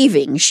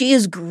grieving. She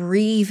is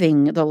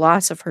grieving the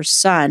loss of her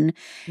son.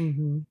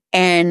 Mm-hmm.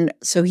 And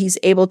so he's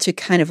able to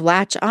kind of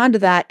latch onto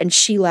that, and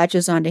she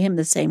latches onto him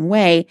the same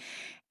way.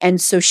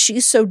 And so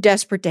she's so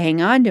desperate to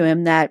hang on to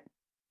him that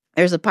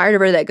there's a part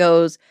of her that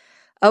goes,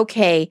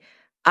 okay,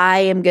 I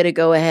am going to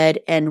go ahead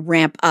and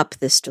ramp up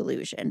this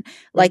delusion.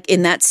 Like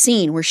in that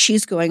scene where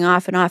she's going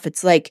off and off,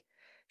 it's like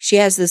she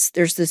has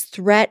there's this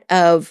threat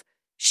of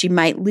she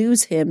might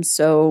lose him.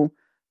 So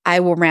I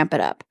will ramp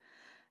it up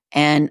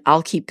and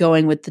I'll keep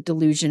going with the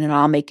delusion and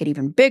I'll make it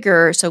even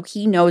bigger. So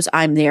he knows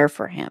I'm there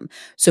for him.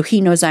 So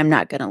he knows I'm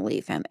not going to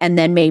leave him. And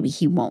then maybe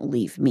he won't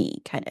leave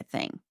me, kind of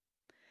thing.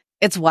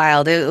 It's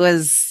wild. It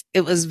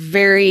was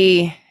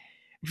very,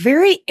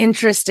 very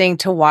interesting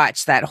to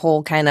watch that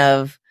whole kind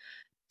of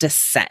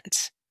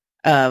descent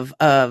of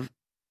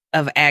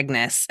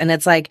Agnes. And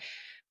it's like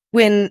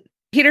when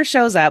Peter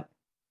shows up,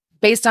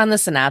 based on the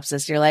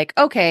synopsis, you're like,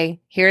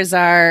 okay, here's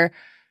our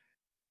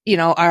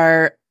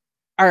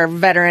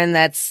veteran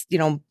that's,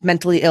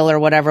 mentally ill or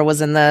whatever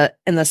was in the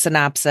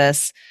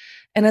synopsis.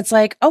 And it's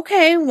like,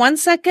 okay, 1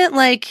 second,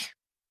 like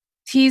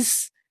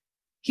he's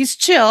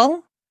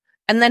chill.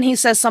 And then he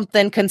says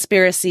something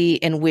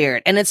conspiracy and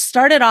weird. And it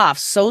started off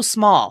so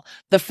small.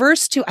 The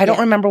first two, I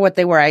don't remember what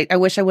they were. I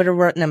wish I would have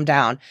written them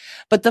down.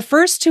 But the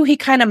first two he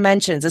kind of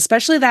mentions,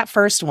 especially that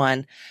first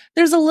one,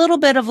 there's a little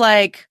bit of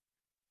like,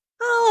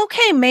 oh,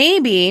 okay,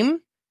 maybe.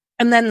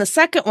 And then the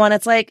second one,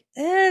 it's like,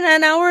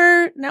 now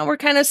we're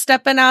kind of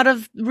stepping out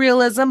of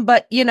realism,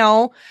 but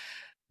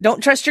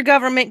don't trust your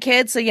government,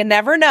 kids. So you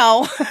never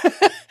know.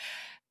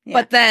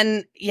 But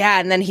then,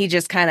 and then he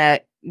just kind of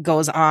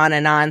goes on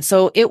and on.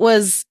 So it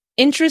was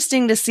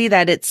interesting to see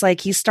that it's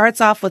like he starts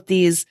off with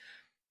these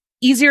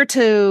easier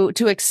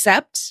to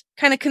accept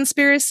kind of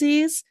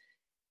conspiracies.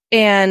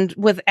 And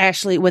with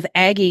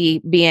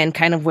Aggie being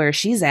kind of where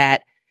she's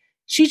at,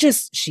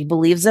 she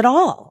believes it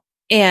all.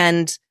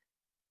 And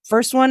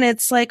first one,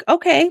 it's like,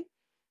 okay,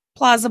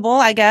 plausible,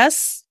 I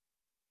guess.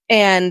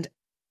 And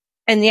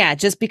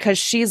just because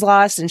she's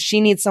lost and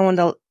she needs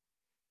somebody,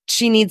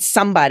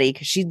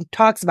 because she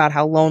talks about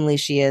how lonely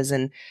she is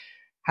and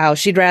how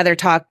she'd rather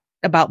talk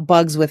about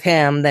bugs with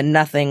him than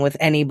nothing with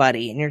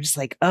anybody. And you're just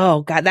like,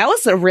 oh God, that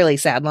was a really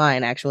sad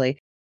line, actually.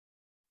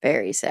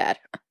 Very sad.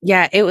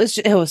 Yeah, it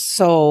was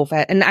so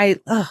fat. And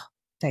did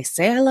I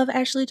say I love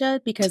Ashley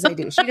Judd? Because I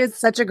do. She did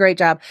such a great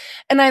job.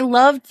 And I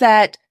loved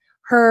that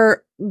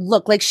her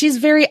look, like she's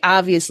very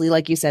obviously,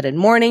 like you said, in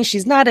mourning.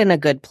 She's not in a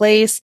good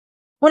place.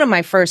 One of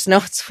my first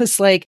notes was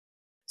like,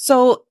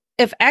 so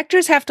if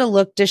actors have to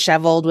look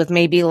disheveled with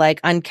maybe like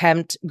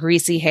unkempt,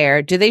 greasy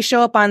hair, do they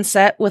show up on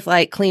set with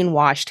like clean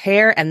washed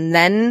hair and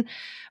then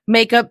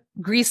makeup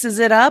greases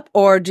it up?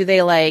 Or do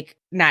they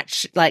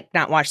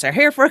not wash their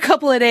hair for a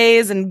couple of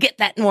days and get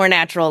that more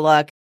natural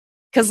look?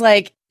 Cause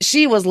like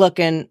she was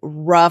looking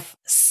rough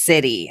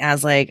city. I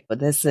was like,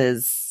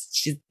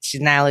 she's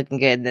not looking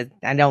good.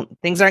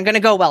 Things aren't going to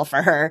go well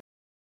for her.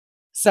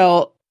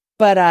 So,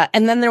 but,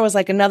 and then there was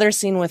like another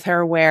scene with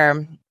her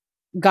where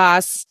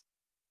Goss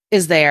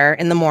is there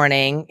in the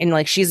morning and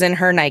like she's in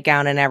her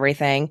nightgown and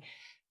everything.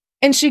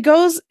 And she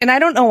goes, and I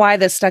don't know why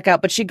this stuck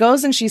out, but she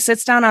goes and she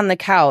sits down on the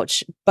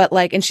couch, but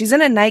like, and she's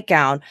in a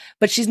nightgown,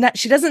 but she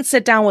doesn't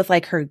sit down with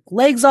like her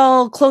legs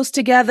all close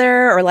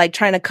together or like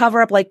trying to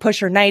cover up, like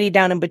push her nightie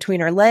down in between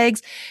her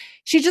legs.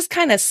 She just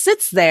kind of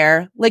sits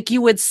there like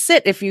you would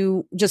sit if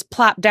you just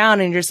plop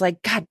down and you're just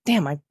like, God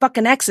damn, my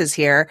fucking ex is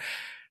here.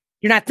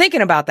 You're not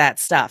thinking about that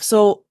stuff.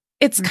 So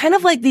it's kind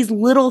of like these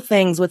little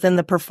things within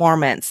the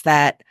performance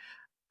that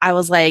I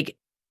was like,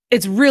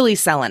 it's really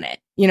selling it.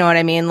 You know what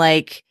I mean?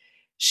 Like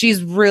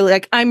she's really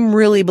like, I'm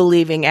really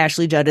believing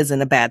Ashley Judd is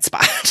in a bad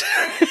spot.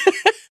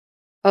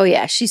 Oh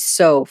yeah. She's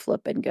so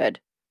flippin'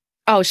 good.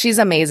 Oh, she's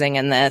amazing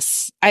in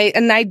this.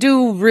 I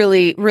do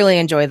really, really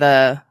enjoy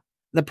the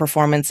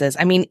performances.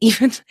 I mean,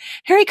 even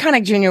Harry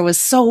Connick Jr. was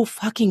so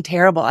fucking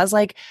terrible. I was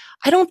like,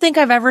 I don't think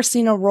I've ever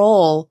seen a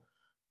role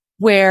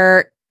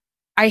where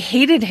I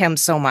hated him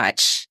so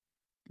much.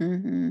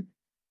 Mm-hmm.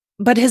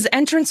 But his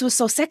entrance was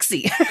so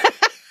sexy.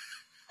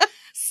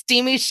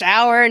 Steamy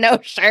shower, no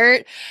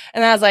shirt.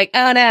 And I was like,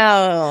 oh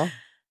no,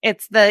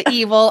 it's the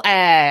evil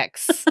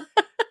ex.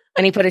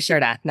 And he put his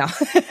shirt on. No.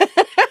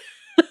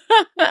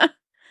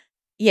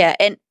 Yeah.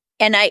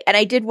 And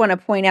I did want to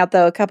point out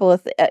though, a couple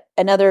of,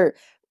 another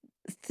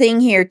thing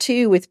here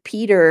too with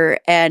Peter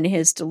and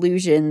his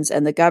delusions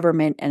and the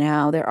government and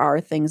how there are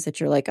things that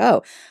you're like,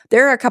 oh,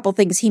 there are a couple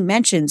things he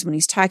mentions when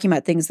he's talking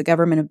about things the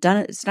government have done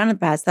in the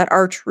past that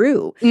are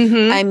true.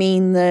 Mm-hmm. I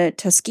mean, the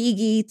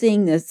Tuskegee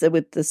thing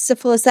with the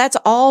syphilis, that's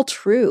all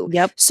true.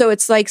 Yep. So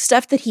it's like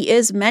stuff that he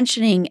is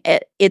mentioning.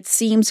 It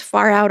seems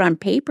far out on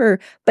paper,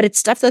 but it's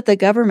stuff that the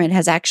government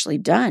has actually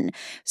done.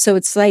 So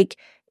it's like,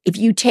 if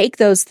you take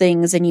those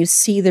things and you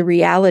see the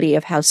reality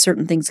of how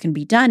certain things can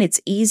be done, it's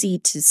easy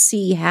to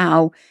see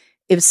how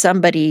if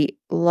somebody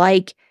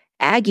like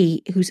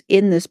Aggie, who's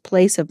in this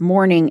place of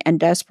mourning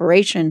and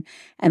desperation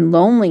and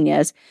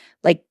loneliness,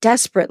 like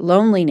desperate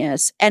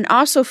loneliness and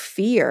also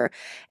fear.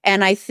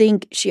 And I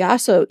think she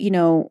also,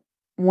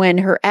 when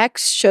her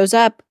ex shows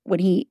up,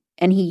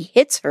 and he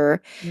hits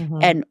her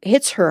and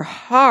hits her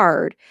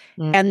hard,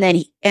 and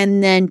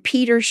then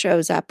Peter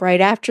shows up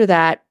right after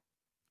that.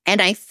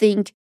 And I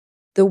think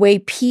the way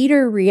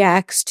Peter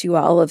reacts to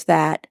all of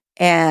that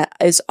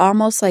is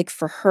almost like,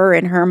 for her,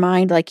 in her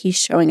mind, like he's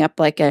showing up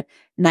like a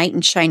knight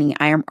in shining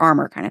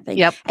armor kind of thing.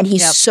 Yep. And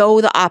he's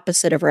so the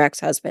opposite of her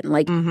ex-husband,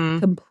 like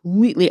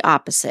completely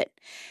opposite.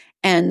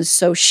 And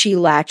so she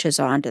latches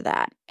onto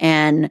that.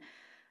 And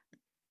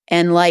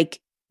like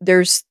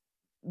there's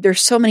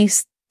so many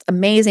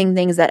amazing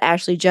things that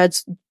Ashley Judd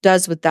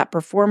does with that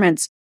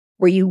performance,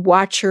 where you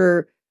watch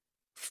her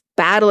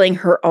battling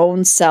her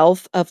own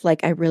self of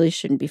like, I really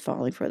shouldn't be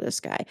falling for this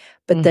guy.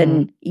 But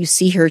then you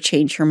see her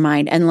change her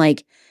mind. And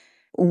like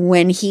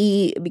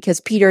because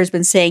Peter has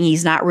been saying he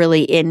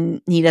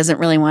doesn't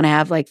really want to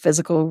have like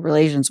physical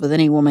relations with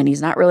any woman.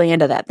 He's not really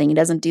into that thing. He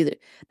doesn't do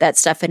that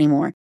stuff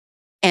anymore.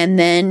 And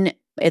then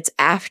it's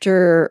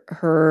after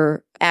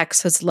her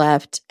ex has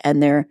left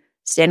and they're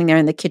standing there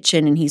in the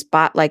kitchen and he's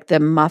bought like the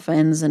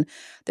muffins and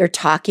they're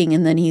talking.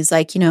 And then he's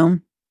like, I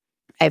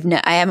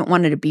haven't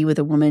wanted to be with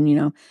a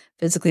woman,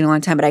 physically in a long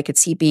time, but I could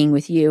see being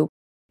with you.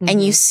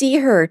 And you see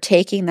her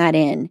taking that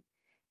in,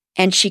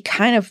 and she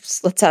kind of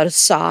lets out a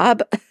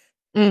sob.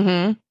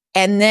 And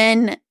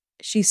then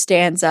she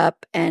stands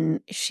up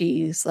and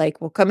she's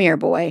like, well, come here,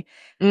 boy.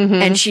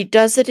 And she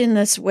does it in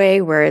this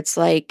way where it's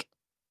like,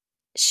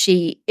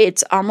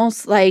 it's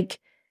almost like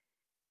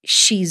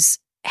she's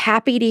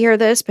happy to hear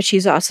this, but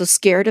she's also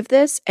scared of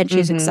this, and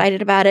she's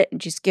excited about it,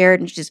 and she's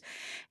scared,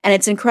 and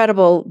it's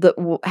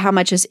incredible how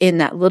much is in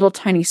that little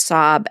tiny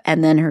sob,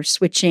 and then her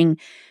switching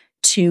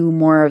to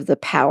more of the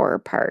power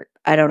part.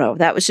 I don't know.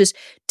 That was just,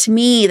 to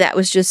me, that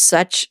was just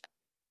such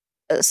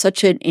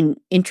an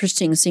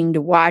interesting scene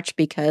to watch,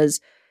 because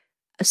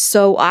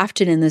so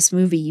often in this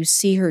movie you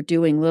see her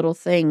doing little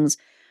things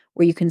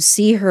where you can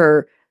see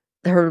her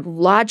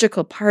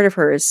logical part of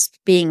her is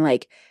being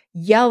like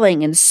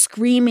yelling and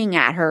screaming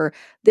at her,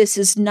 this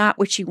is not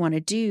what you want to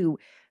do.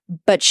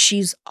 But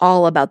she's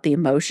all about the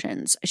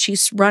emotions.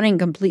 She's running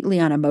completely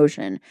on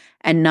emotion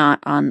and not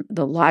on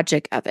the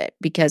logic of it,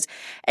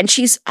 and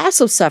she's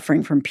also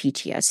suffering from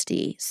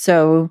PTSD.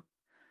 So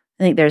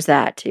I think there's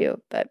that too.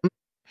 But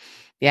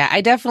yeah,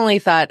 I definitely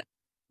thought,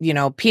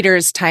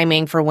 Peter's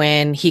timing for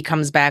when he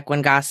comes back,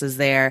 when Goss is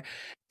there,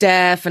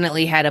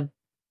 definitely had a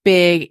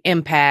big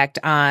impact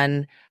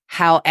on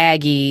how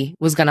Aggie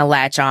was going to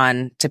latch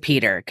on to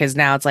Peter. Because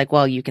now it's like,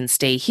 well, you can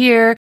stay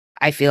here.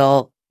 I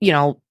feel,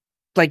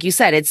 like you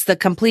said, it's the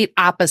complete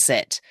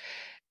opposite.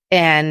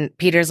 And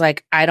Peter's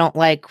like, I don't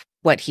like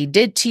what he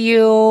did to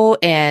you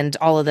and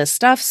all of this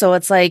stuff. So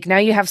it's like, now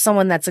you have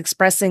someone that's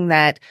expressing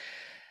that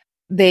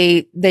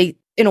they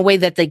in a way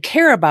that they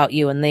care about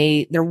you and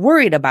they're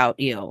worried about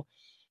you.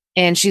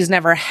 And she's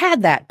never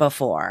had that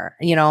before,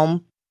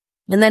 And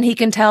then he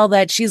can tell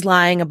that she's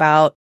lying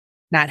about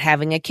not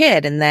having a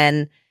kid. And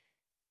then,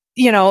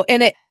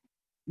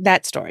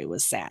 that story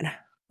was sad.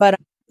 But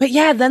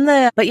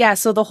yeah,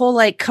 so the whole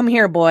like, come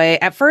here, boy.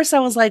 At first I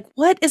was like,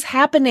 what is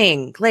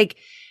happening? Like,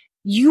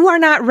 you are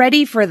not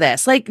ready for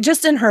this. Like,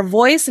 just in her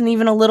voice, and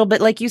even a little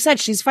bit, like you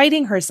said, she's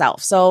fighting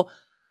herself. So,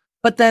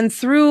 but then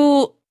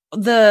through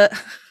the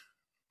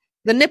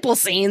nipple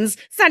scenes,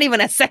 it's not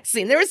even a sex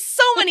scene. There was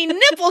so many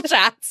nipple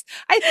shots.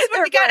 I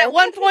swear to God, at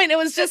one point it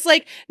was just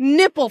like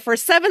nipple for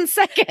 7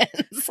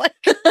 seconds. Like,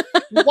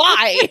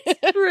 why?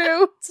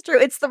 It's true.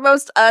 It's the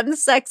most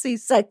unsexy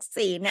sex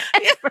scene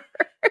ever.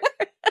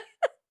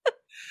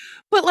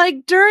 But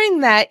like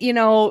during that,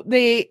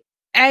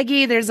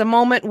 Aggie, there's a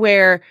moment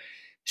where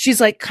she's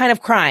like kind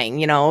of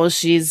crying,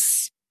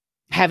 she's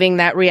having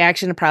that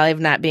reaction probably of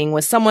not being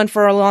with someone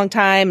for a long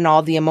time and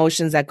all the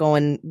emotions that go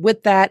in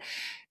with that.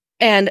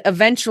 And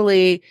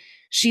eventually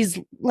she's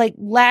like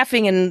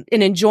laughing and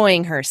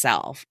enjoying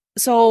herself.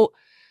 So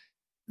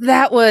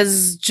that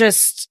was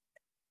just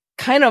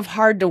kind of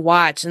hard to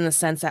watch, in the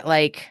sense that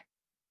like,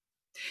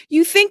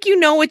 you think you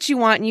know what you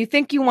want and you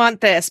think you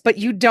want this, but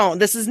you don't.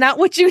 This is not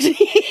what you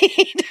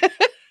need.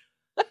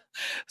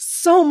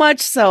 So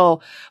much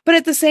so. But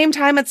at the same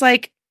time, it's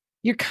like,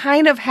 you're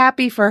kind of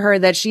happy for her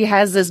that she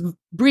has this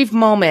brief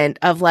moment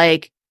of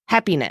like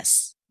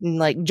happiness and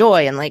like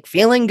joy and like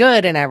feeling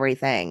good and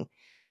everything.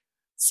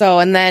 So,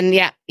 and then,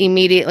 yeah,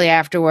 immediately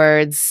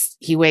afterwards,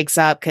 he wakes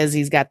up because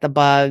he's got the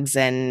bugs,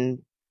 and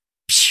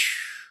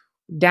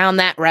down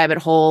that rabbit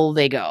hole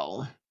they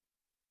go.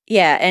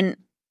 Yeah, and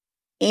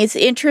it's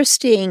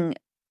interesting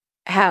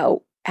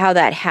how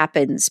that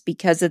happens,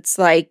 because it's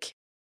like,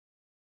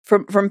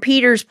 from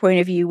Peter's point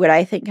of view, what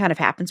I think kind of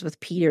happens with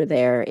Peter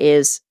there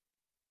is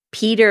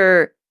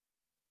Peter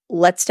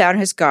lets down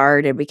his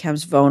guard and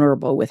becomes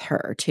vulnerable with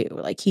her too.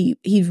 Like he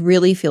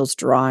really feels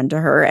drawn to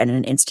her and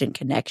an instant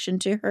connection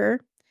to her.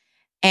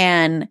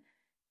 And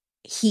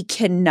he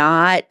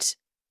cannot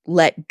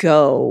let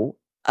go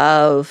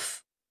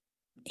of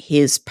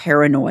his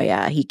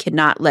paranoia. He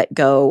cannot let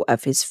go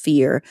of his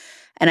fear.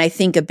 And I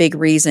think a big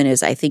reason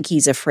is I think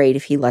he's afraid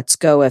if he lets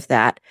go of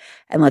that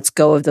and lets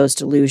go of those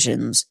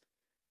delusions,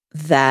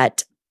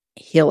 that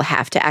he'll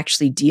have to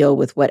actually deal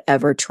with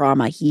whatever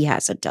trauma he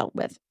hasn't dealt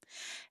with.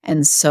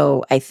 And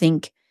so I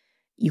think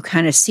you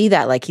kind of see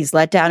that, like he's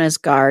let down his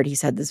guard.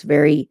 He's had this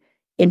very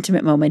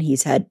intimate moment.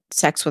 He's had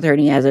sex with her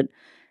and he hasn't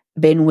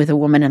been with a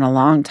woman in a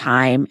long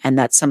time. And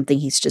that's something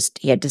he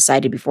had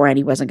decided beforehand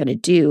he wasn't going to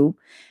do.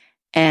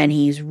 And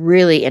he's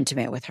really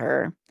intimate with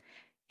her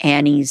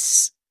and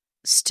he's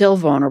still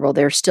vulnerable.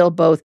 They're still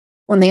both.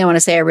 One thing I want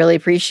to say I really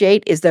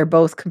appreciate is they're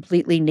both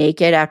completely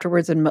naked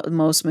afterwards in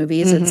most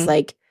movies. Mm-hmm. It's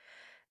like,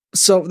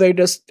 so they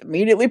just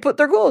immediately put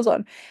their clothes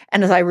on.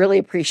 And I really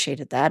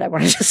appreciated that. I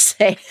want to just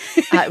say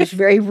it was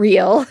very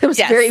real. It was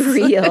very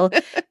real.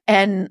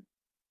 And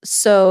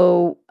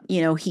so,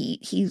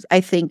 he,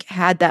 I think,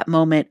 had that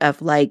moment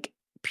of like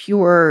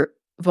pure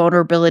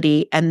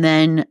vulnerability. And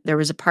then there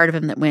was a part of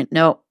him that went,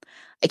 no,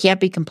 I can't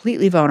be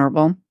completely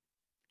vulnerable.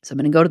 So I'm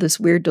going to go to this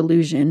weird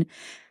delusion.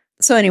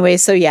 So anyway,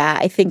 yeah,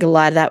 I think a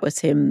lot of that was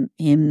him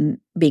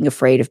being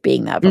afraid of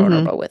being that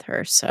vulnerable with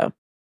her. So,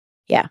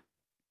 yeah.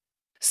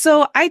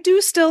 So I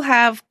do still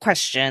have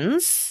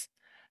questions.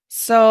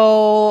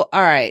 So,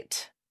 all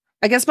right.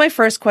 I guess my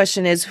first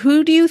question is,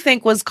 who do you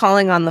think was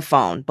calling on the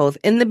phone, both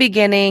in the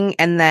beginning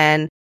and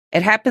then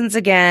it happens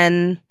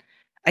again,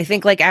 I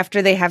think like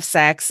after they have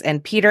sex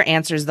and Peter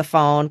answers the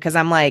phone? Because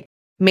I'm like,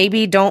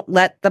 maybe don't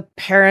let the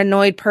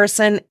paranoid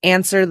person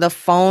answer the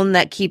phone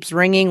that keeps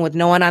ringing with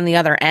no one on the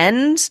other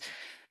end.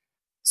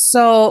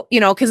 So,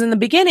 because in the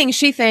beginning,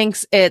 she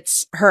thinks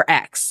it's her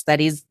ex, that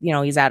he's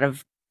out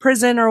of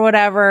prison or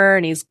whatever,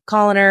 and he's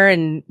calling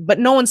her, but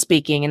no one's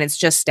speaking and it's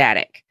just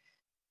static.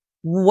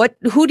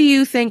 Who do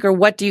you think, or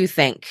what do you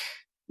think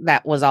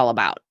that was all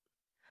about?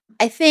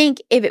 I think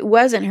if it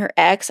wasn't her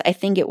ex, I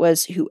think it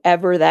was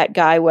whoever that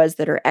guy was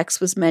that her ex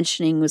was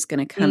mentioning was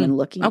going to come and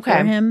looking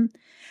for him.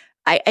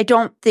 I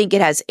don't think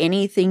it has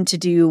anything to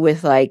do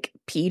with like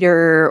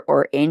Peter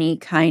or any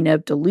kind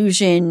of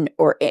delusion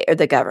or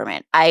the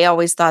government. I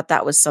always thought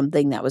that was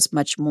something that was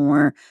much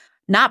more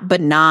not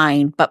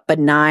benign, but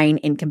benign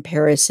in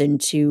comparison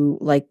to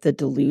like the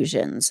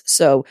delusions.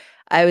 So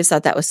I always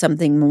thought that was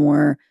something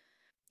more,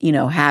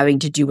 having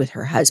to do with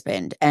her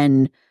husband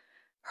and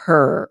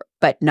her,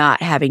 but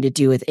not having to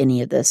do with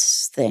any of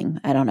this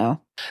thing. I don't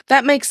know.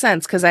 That makes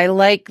sense, because I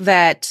like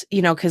that,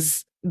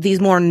 because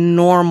these more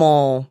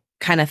normal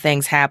kind of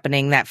things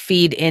happening that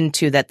feed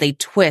into that, they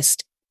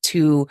twist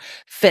to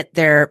fit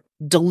their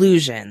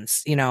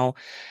delusions,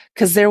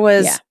 because there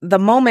was the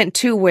moment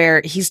too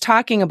where he's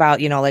talking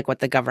about, like what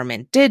the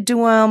government did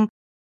to him,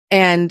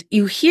 and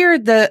you hear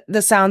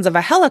the sounds of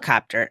a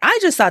helicopter. I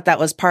just thought that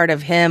was part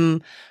of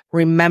him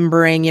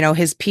remembering,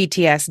 his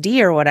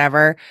PTSD or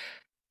whatever.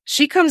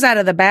 She comes out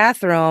of the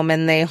bathroom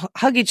and they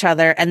hug each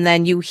other, and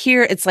then you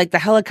hear it's like the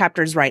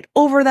helicopter's right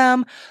over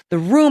them. The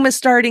room is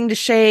starting to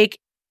shake,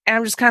 and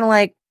I'm just kind of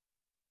like,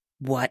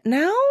 what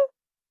now?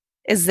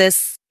 Is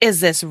this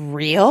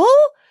real?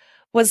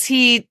 Was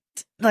he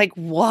like,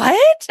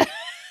 what?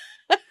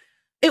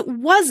 It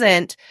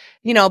wasn't,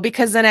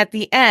 because then at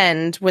the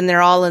end, when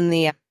they're all in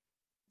the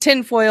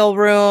tinfoil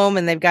room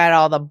and they've got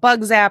all the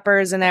bug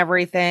zappers and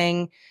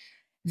everything,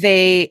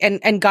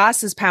 and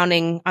Goss is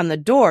pounding on the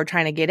door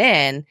trying to get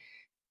in.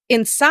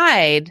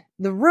 Inside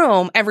the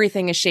room,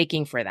 everything is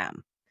shaking for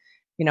them,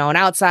 and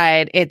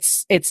outside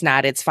it's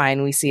not, it's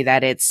fine. We see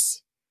that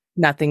it's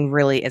nothing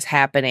really is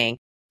happening.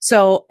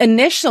 So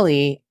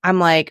initially I'm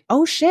like,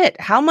 oh shit,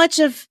 how much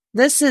of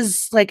this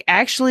is like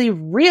actually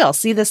real?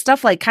 See, this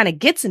stuff like kind of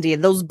gets into you.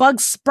 Those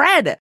bugs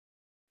spread.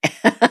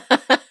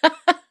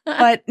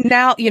 But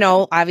now,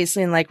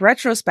 obviously in like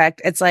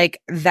retrospect, it's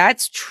like,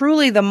 that's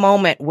truly the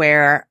moment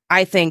where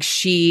I think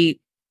she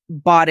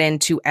bought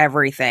into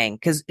everything,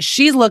 because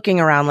she's looking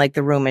around like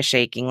the room is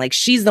shaking, like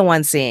she's the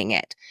one seeing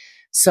it.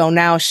 So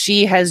now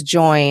she has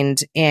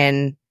joined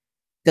in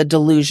the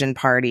delusion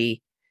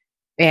party.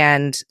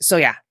 And so,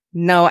 yeah,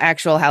 no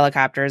actual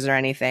helicopters or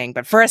anything.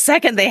 But for a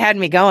second they had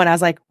me going. I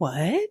was like,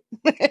 what?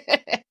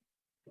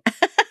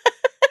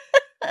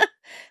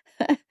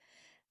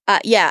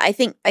 I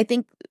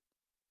think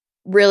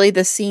really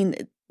the scene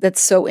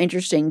that's so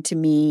interesting to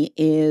me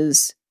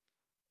is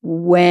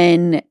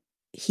when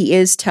he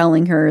is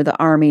telling her the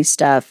army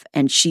stuff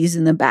and she's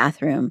in the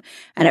bathroom.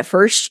 And at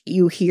first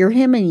you hear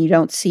him and you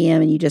don't see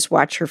him and you just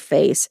watch her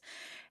face.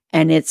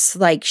 And it's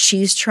like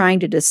she's trying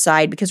to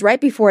decide, because right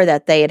before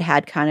that they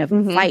had kind of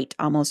a fight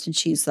almost. And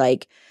she's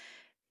like,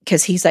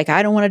 because he's like,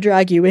 I don't want to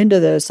drag you into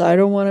this. I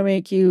don't want to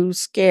make you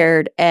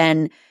scared.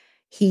 And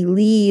he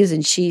leaves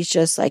and she's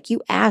just like,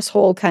 you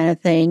asshole kind of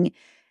thing.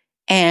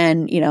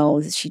 And,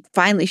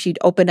 she'd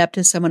opened up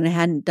to someone and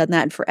hadn't done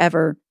that in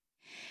forever.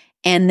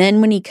 And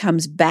then when he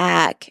comes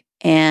back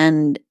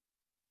and,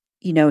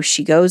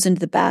 she goes into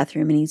the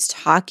bathroom and he's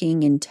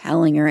talking and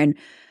telling her and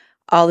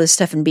all this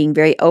stuff and being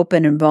very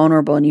open and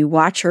vulnerable, and you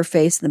watch her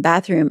face in the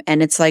bathroom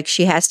and it's like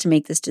she has to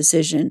make this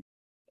decision.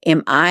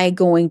 Am I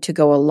going to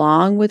go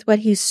along with what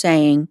he's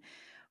saying,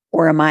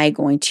 or am I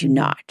going to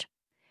not?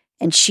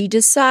 And she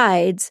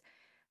decides,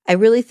 I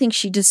really think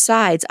she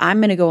decides, I'm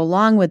going to go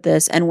along with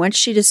this. And once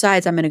she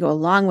decides I'm going to go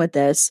along with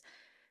this,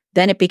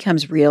 then it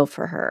becomes real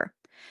for her.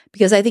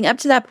 Because I think up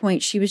to that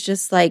point, she was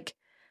just like,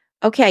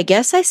 okay, I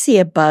guess I see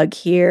a bug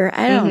here.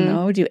 I don't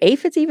know. Do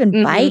aphids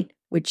even bite?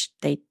 Which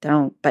they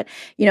don't. But,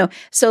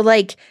 so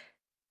like,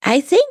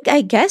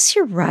 I guess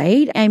you're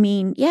right. I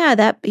mean,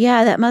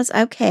 that must,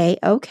 okay,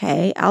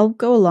 I'll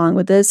go along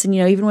with this. And,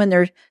 even when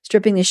they're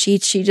stripping the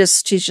sheets, she's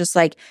just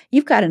like,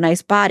 you've got a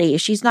nice body.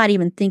 She's not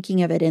even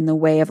thinking of it in the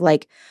way of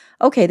like,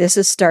 okay, this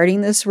is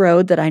starting this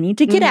road that I need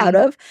to get out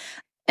of.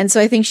 And so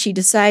I think she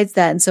decides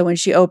that. And so when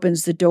she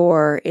opens the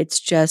door, it's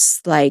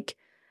just like,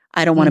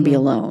 I don't want to be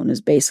alone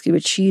is basically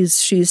what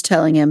she's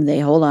telling him.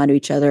 They hold on to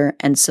each other.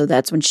 And so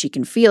that's when she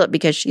can feel it,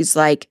 because she's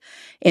like,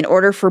 in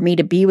order for me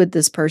to be with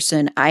this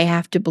person, I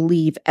have to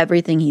believe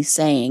everything he's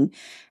saying.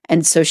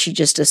 And so she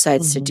just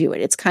decides to do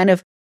it.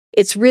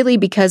 It's really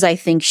because I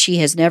think she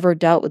has never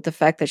dealt with the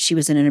fact that she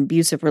was in an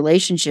abusive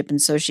relationship. And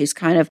so she's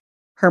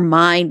her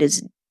mind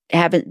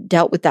haven't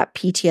dealt with that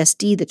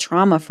PTSD, the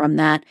trauma from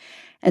that.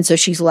 And so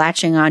she's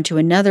latching on to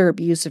another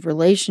abusive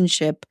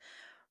relationship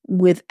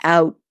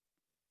without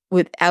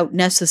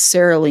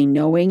necessarily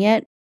knowing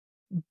it,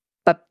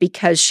 but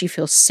because she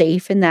feels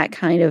safe in that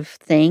kind of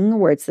thing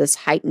where it's this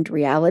heightened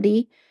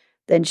reality,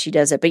 then she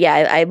does it. But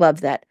yeah, I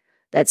love that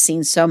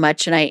scene so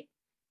much. And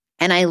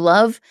I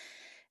love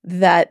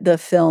that the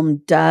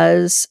film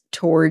does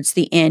towards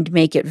the end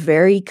make it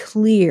very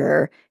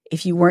clear,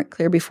 if you weren't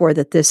clear before,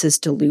 that this is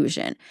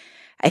delusion.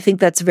 I think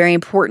that's very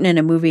important in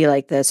a movie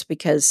like this,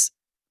 because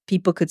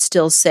people could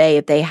still say,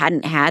 if they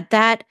hadn't had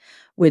that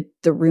with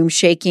the room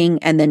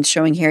shaking and then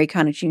showing Harry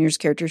Connick Jr.'s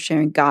character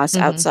sharing Goss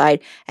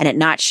outside and it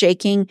not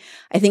shaking,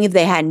 I think if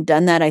they hadn't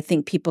done that, I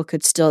think people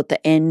could still at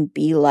the end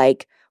be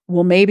like,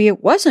 well, maybe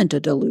it wasn't a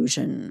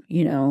delusion,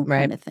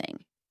 kind of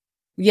thing.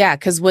 Yeah,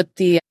 because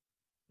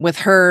with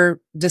her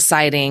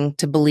deciding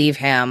to believe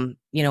him,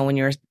 when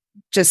you're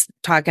just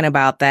talking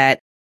about that,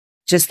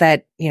 just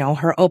that,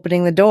 her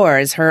opening the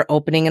doors, her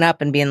opening it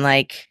up and being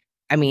like,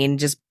 I mean,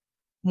 just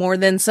more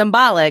than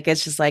symbolic.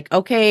 It's just like,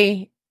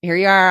 okay, here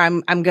you are.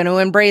 I'm going to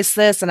embrace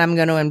this, and I'm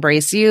going to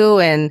embrace you.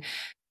 And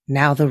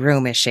now the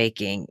room is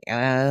shaking.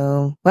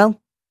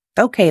 Well,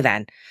 okay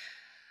then.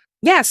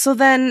 Yeah. So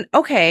then,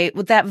 okay,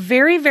 with that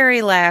very,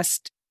 very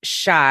last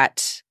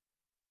shot,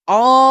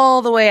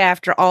 all the way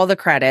after all the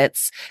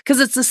credits, because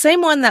it's the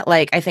same one that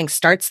I think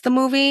starts the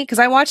movie, because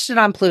I watched it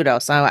on Pluto.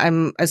 So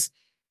I'm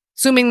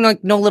assuming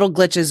no little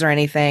glitches or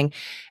anything.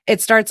 It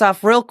starts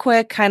off real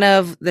quick, kind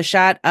of the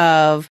shot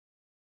of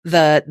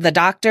the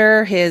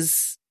doctor,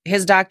 his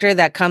doctor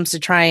that comes to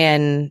try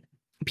and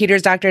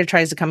Peter's doctor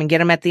tries to come and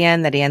get him at the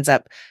end, that he ends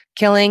up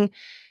killing.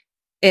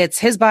 It's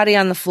his body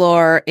on the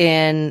floor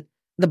in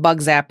the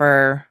bug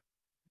zapper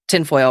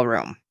tinfoil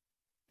room.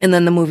 And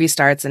then the movie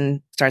starts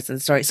in the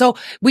story. So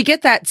we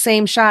get that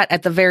same shot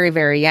at the very,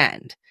 very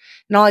end.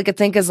 And all I could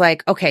think is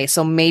like, okay,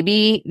 so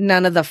maybe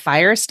none of the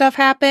fire stuff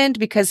happened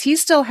because he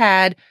still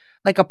had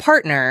a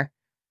partner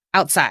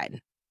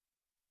outside.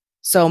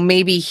 So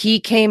maybe he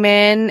came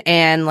in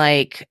and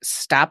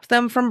stopped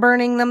them from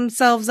burning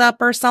themselves up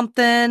or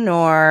something,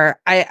 or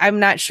I'm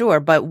not sure.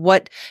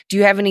 But do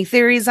you have any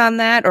theories on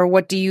that, or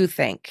what do you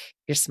think?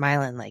 You're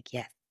smiling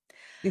yes.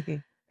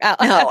 No,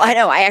 I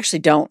know. I actually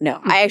don't know.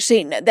 I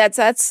actually,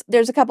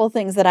 there's a couple of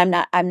things that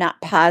I'm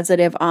not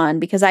positive on,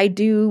 because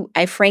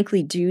I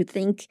frankly do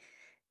think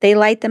they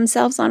light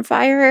themselves on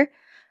fire.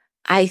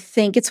 I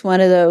think it's one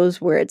of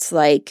those where it's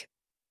I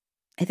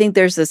think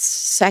there's a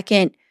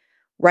second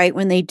right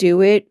when they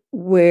do it,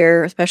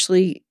 where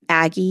especially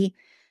Aggie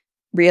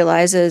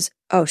realizes,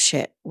 oh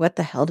shit, what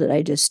the hell did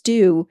I just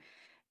do?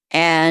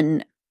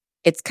 And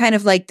it's kind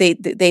of like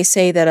they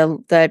say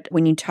that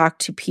when you talk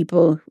to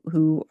people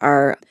who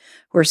are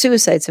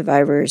suicide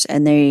survivors,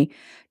 and they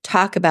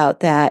talk about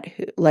that,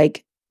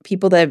 like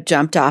people that have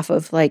jumped off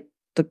of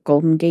the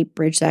Golden Gate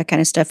Bridge, that kind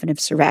of stuff, and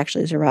have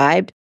actually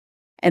survived,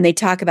 and they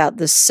talk about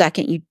the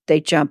second they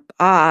jump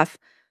off,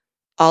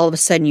 all of a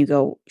sudden you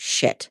go,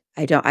 shit,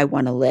 I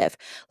want to live.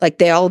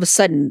 They all of a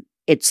sudden,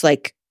 it's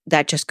like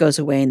that just goes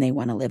away and they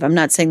want to live. I'm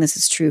not saying this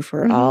is true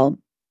for all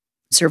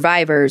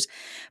survivors,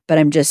 but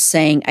I'm just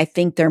saying, I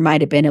think there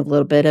might have been a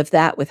little bit of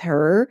that with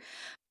her.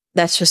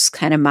 That's just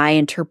kind of my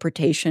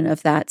interpretation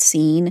of that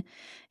scene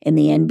in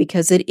the end,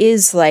 because it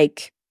is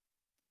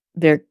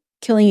they're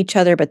killing each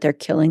other, but they're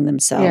killing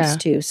themselves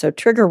too. So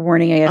trigger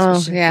warning, I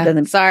guess. Oh,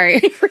 yeah.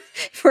 Sorry.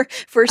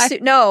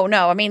 No.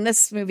 I mean,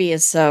 this movie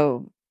is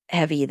so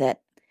heavy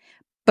that,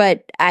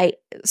 but I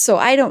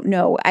don't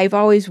know. I've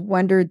always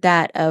wondered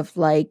that of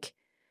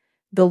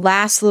the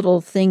last little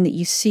thing that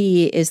you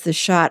see is the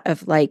shot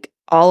of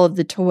all of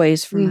the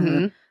toys from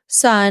her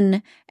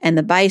son and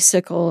the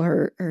bicycle,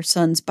 her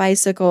son's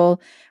bicycle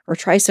or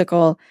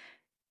tricycle.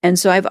 And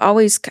so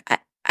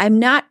I'm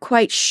not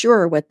quite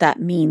sure what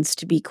that means,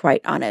 to be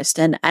quite honest.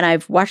 And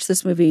I've watched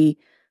this movie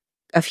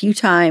a few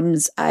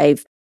times. I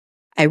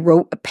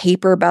wrote a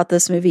paper about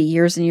this movie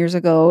years and years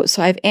ago.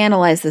 So I've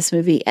analyzed this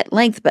movie at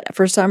length, but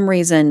for some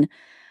reason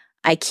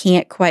I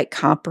can't quite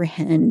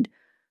comprehend.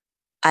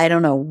 I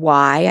don't know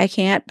why I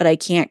can't, but I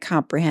can't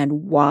comprehend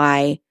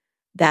why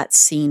that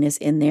scene is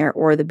in there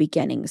or the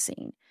beginning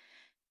scene.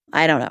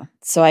 I don't know.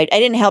 So I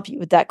didn't help you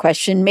with that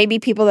question. Maybe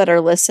people that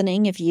are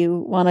listening, if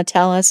you want to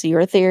tell us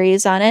your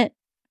theories on it.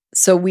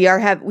 So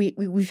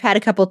we've had a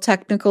couple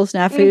technical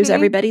snafus,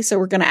 everybody. So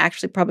we're going to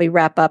actually probably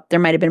wrap up. There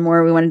might have been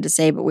more we wanted to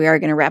say, but we are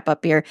going to wrap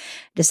up here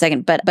in a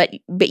second. But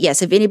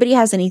yes, if anybody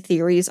has any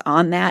theories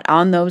on that,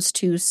 on those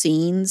two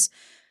scenes,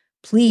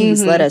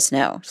 please let us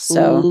know.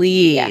 So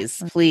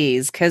please,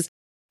 because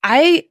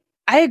I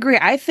agree.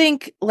 I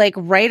think like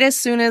right as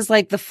soon as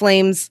like the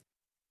flames,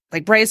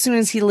 like right as soon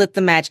as he lit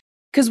the match,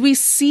 because we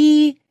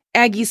see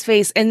Aggie's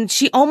face and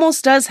she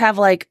almost does have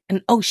like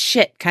an oh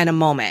shit kind of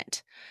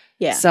moment.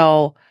 Yeah.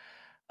 So,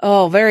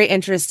 very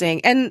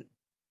interesting. And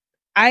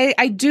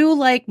I do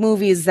like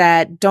movies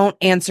that don't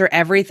answer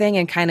everything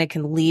and kind of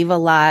can leave a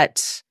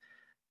lot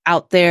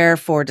out there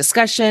for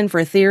discussion,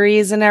 for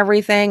theories and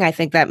everything. I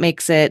think that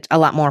makes it a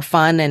lot more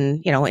fun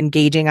and,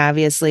 engaging,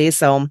 obviously.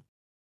 So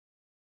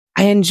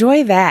I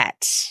enjoy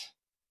that.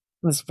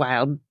 This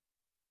wild,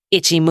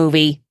 itchy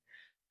movie.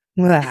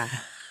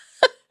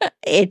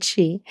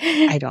 Itchy.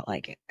 I don't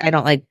like it. I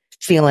don't like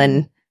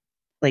feeling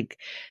like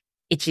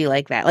itchy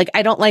like that. Like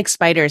I don't like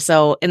spiders.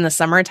 So in the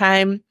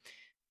summertime,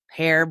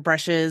 hair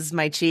brushes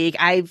my cheek.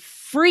 I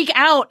freak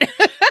out.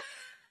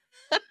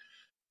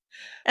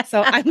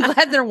 So I'm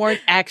glad there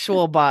weren't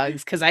actual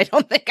bugs because I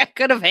don't think I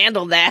could have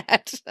handled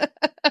that.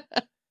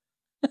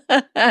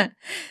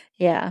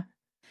 Yeah.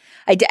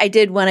 I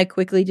did want to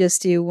quickly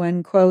just do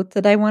one quote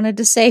that I wanted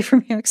to say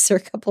from here because there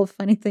are a couple of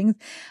funny things.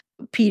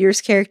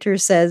 Peter's character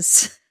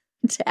says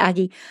to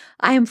Aggie,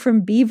 "I am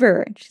from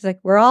Beaver." And she's like,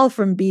 "We're all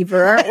from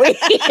Beaver, aren't we?"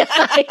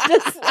 I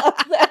just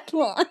love that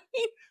line.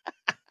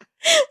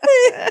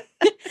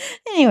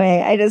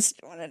 Anyway, I just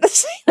wanted to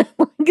say that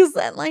because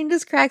that line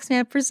just cracks me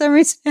up for some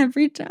reason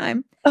every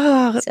time.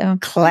 Oh, so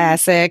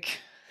classic.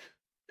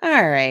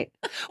 All right.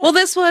 Well,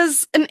 this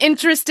was an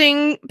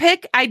interesting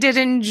pick. I did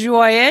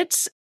enjoy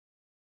it.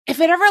 If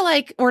it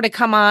ever were to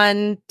come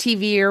on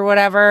TV or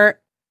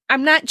whatever,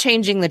 I'm not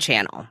changing the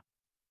channel.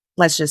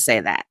 Let's just say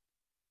that.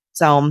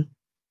 So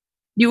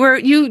you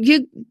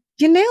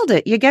nailed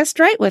it. You guessed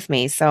right with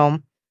me. So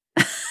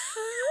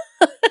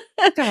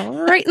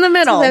right in the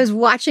middle. I was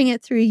watching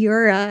it through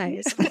your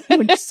eyes,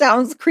 which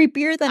sounds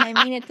creepier than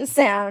I mean it to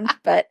sound,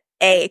 but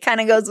hey, it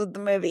kind of goes with the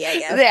movie, I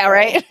guess. Yeah,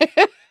 right.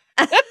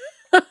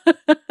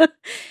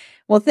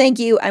 Well, thank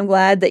you. I'm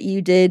glad that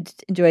you did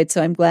enjoy it.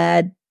 So I'm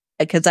glad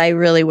because I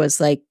really was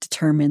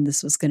determined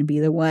this was going to be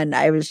the one.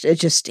 It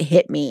just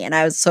hit me, and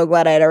I was so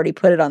glad I had already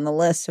put it on the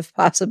list of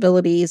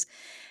possibilities.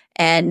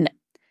 And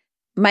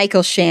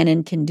Michael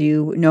Shannon can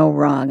do no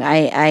wrong.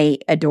 I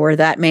adore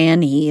that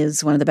man. He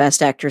is one of the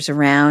best actors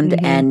around.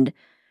 Mm-hmm. And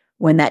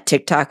when that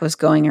TikTok was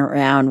going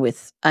around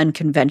with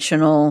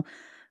unconventional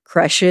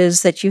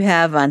crushes that you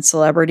have on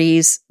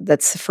celebrities,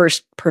 that's the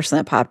first person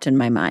that popped in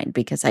my mind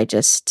because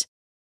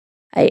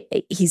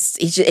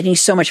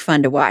he's so much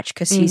fun to watch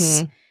because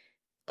he's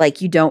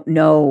you don't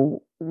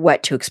know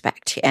what to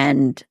expect.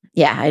 And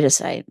yeah, I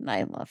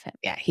love him.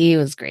 Yeah, he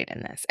was great in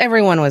this.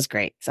 Everyone was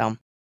great. So.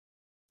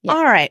 Yeah.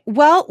 All right.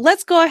 Well,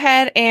 let's go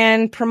ahead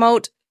and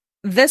promote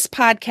this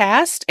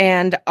podcast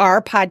and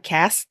our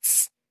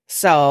podcasts.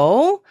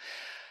 So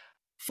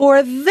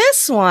for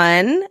this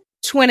one,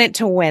 Twin It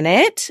to Win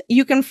It,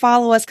 you can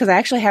follow us because I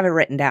actually have it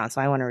written down, so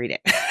I want to read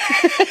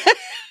it.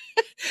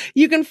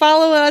 You can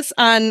follow us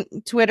on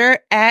Twitter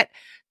at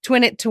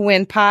Twin It to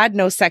Win Pod,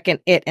 no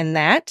second it in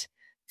that.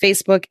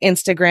 Facebook,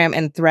 Instagram,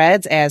 and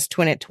Threads as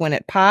Twin It to Win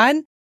It Pod.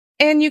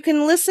 And you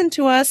can listen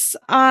to us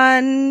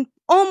on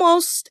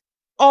almost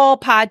all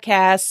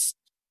podcast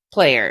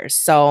players.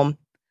 So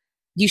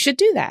you should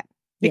do that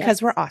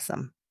because we're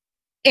awesome.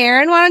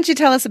 Erin, why don't you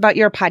tell us about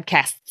your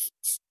podcasts?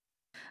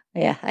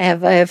 Yeah, I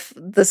have,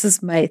 this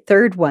is my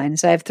third one.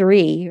 So I have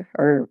three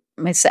I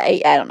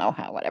don't know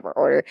how, whatever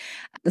order.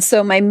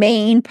 So my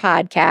main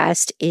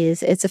podcast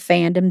is It's a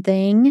Fandom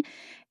Thing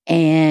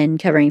and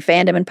covering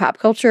fandom and pop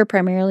culture,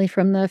 primarily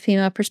from the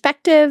female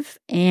perspective.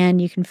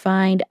 And you can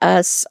find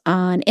us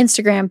on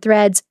Instagram,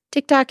 Threads,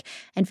 TikTok,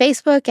 and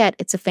Facebook at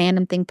It's a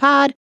Fandom Thing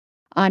Pod.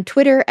 On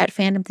Twitter at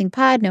Fandom Thing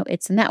Pod. No,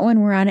 it's in that one.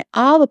 We're on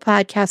all the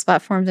podcast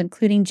platforms,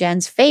 including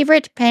Jen's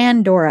favorite,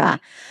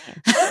 Pandora.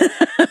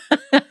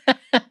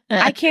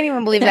 I can't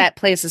even believe that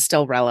place is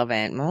still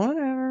relevant.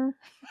 Whatever.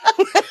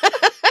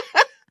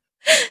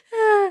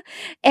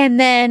 And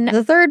then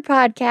the third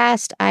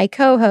podcast I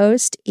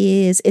co-host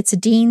is It's a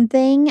Dean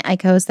Thing. I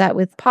co-host that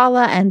with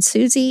Paula and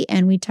Susie,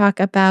 and we talk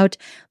about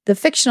the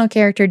fictional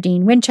character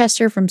Dean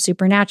Winchester from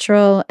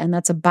Supernatural, and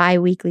that's a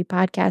bi-weekly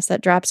podcast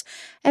that drops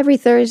every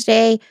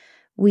Thursday.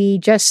 We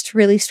just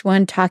released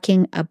one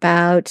talking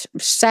about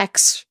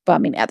sex,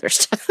 other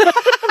stuff. I'm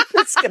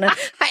just going to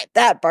hype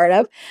that part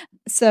up.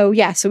 So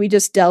we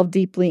just delve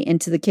deeply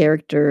into the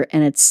character,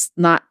 and it's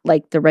not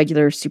like the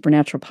regular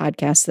Supernatural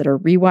podcasts that are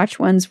rewatch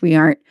ones.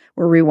 We're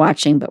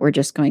rewatching, but we're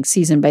just going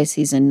season by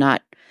season,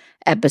 not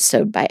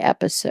episode by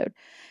episode.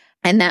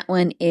 And that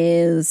one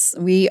is,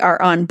 we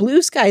are on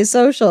Blue Sky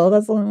Social.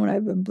 That's the only one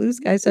I've been, Blue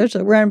Sky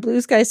Social. We're on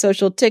Blue Sky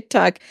Social,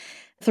 TikTok,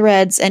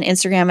 Threads, and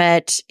Instagram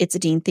at It's a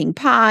Dean Thing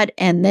Pod.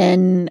 And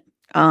then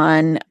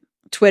on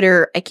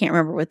Twitter, I can't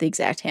remember what the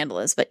exact handle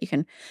is, but you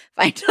can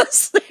find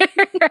us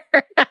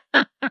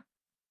there.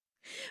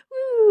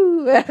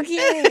 Woo,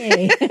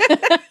 okay.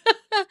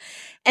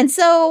 And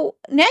so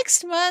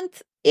next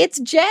month, it's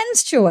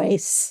Jen's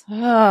choice.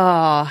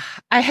 Oh,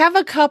 I have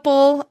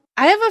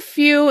a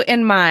few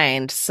in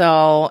mind.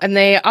 So, and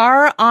they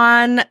are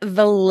on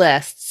the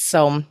list.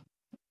 So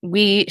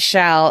we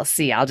shall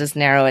see. I'll just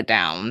narrow it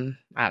down,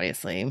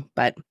 obviously.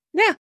 But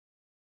yeah.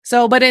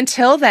 So, but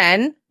until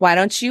then, why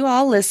don't you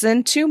all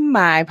listen to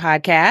my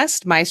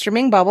podcast, My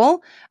Streaming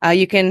Bubble?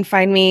 You can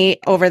find me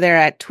over there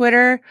at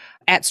Twitter,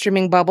 at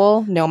Streaming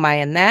Bubble, no my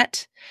in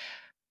that.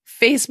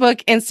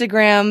 Facebook,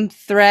 Instagram,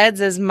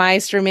 Threads is My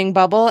Streaming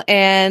Bubble,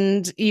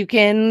 and you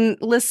can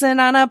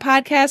listen on a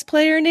podcast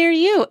player near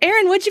you.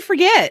 Erin, what'd you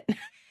forget?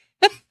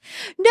 No,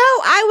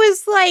 I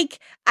was like,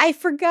 I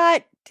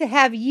forgot to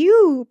have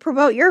you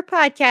promote your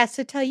podcast,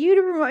 to tell you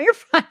to promote your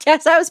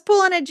podcast. I was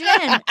pulling a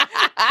Jen.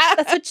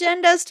 That's what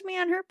Jen does to me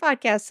on her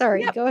podcast.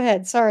 Sorry, Go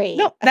ahead. Sorry.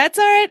 No, that's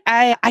all right.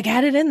 I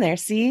got it in there.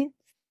 See?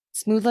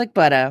 Smooth like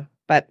butter.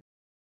 But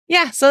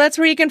yeah, so that's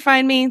where you can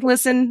find me,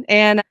 listen,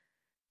 and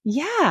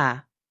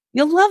yeah.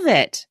 You'll love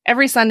it.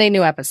 Every Sunday,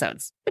 new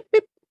episodes.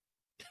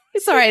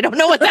 Sorry, I don't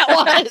know what that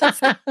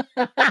was.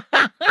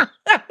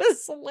 That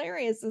was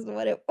hilarious, is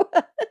what it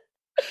was.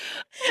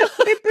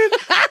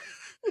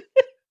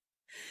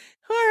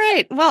 All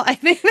right. Well, I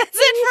think that's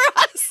it for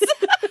us.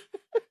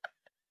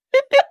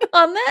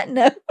 On that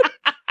note.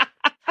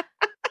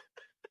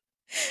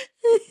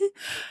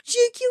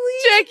 Check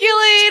you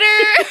later.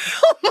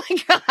 Oh my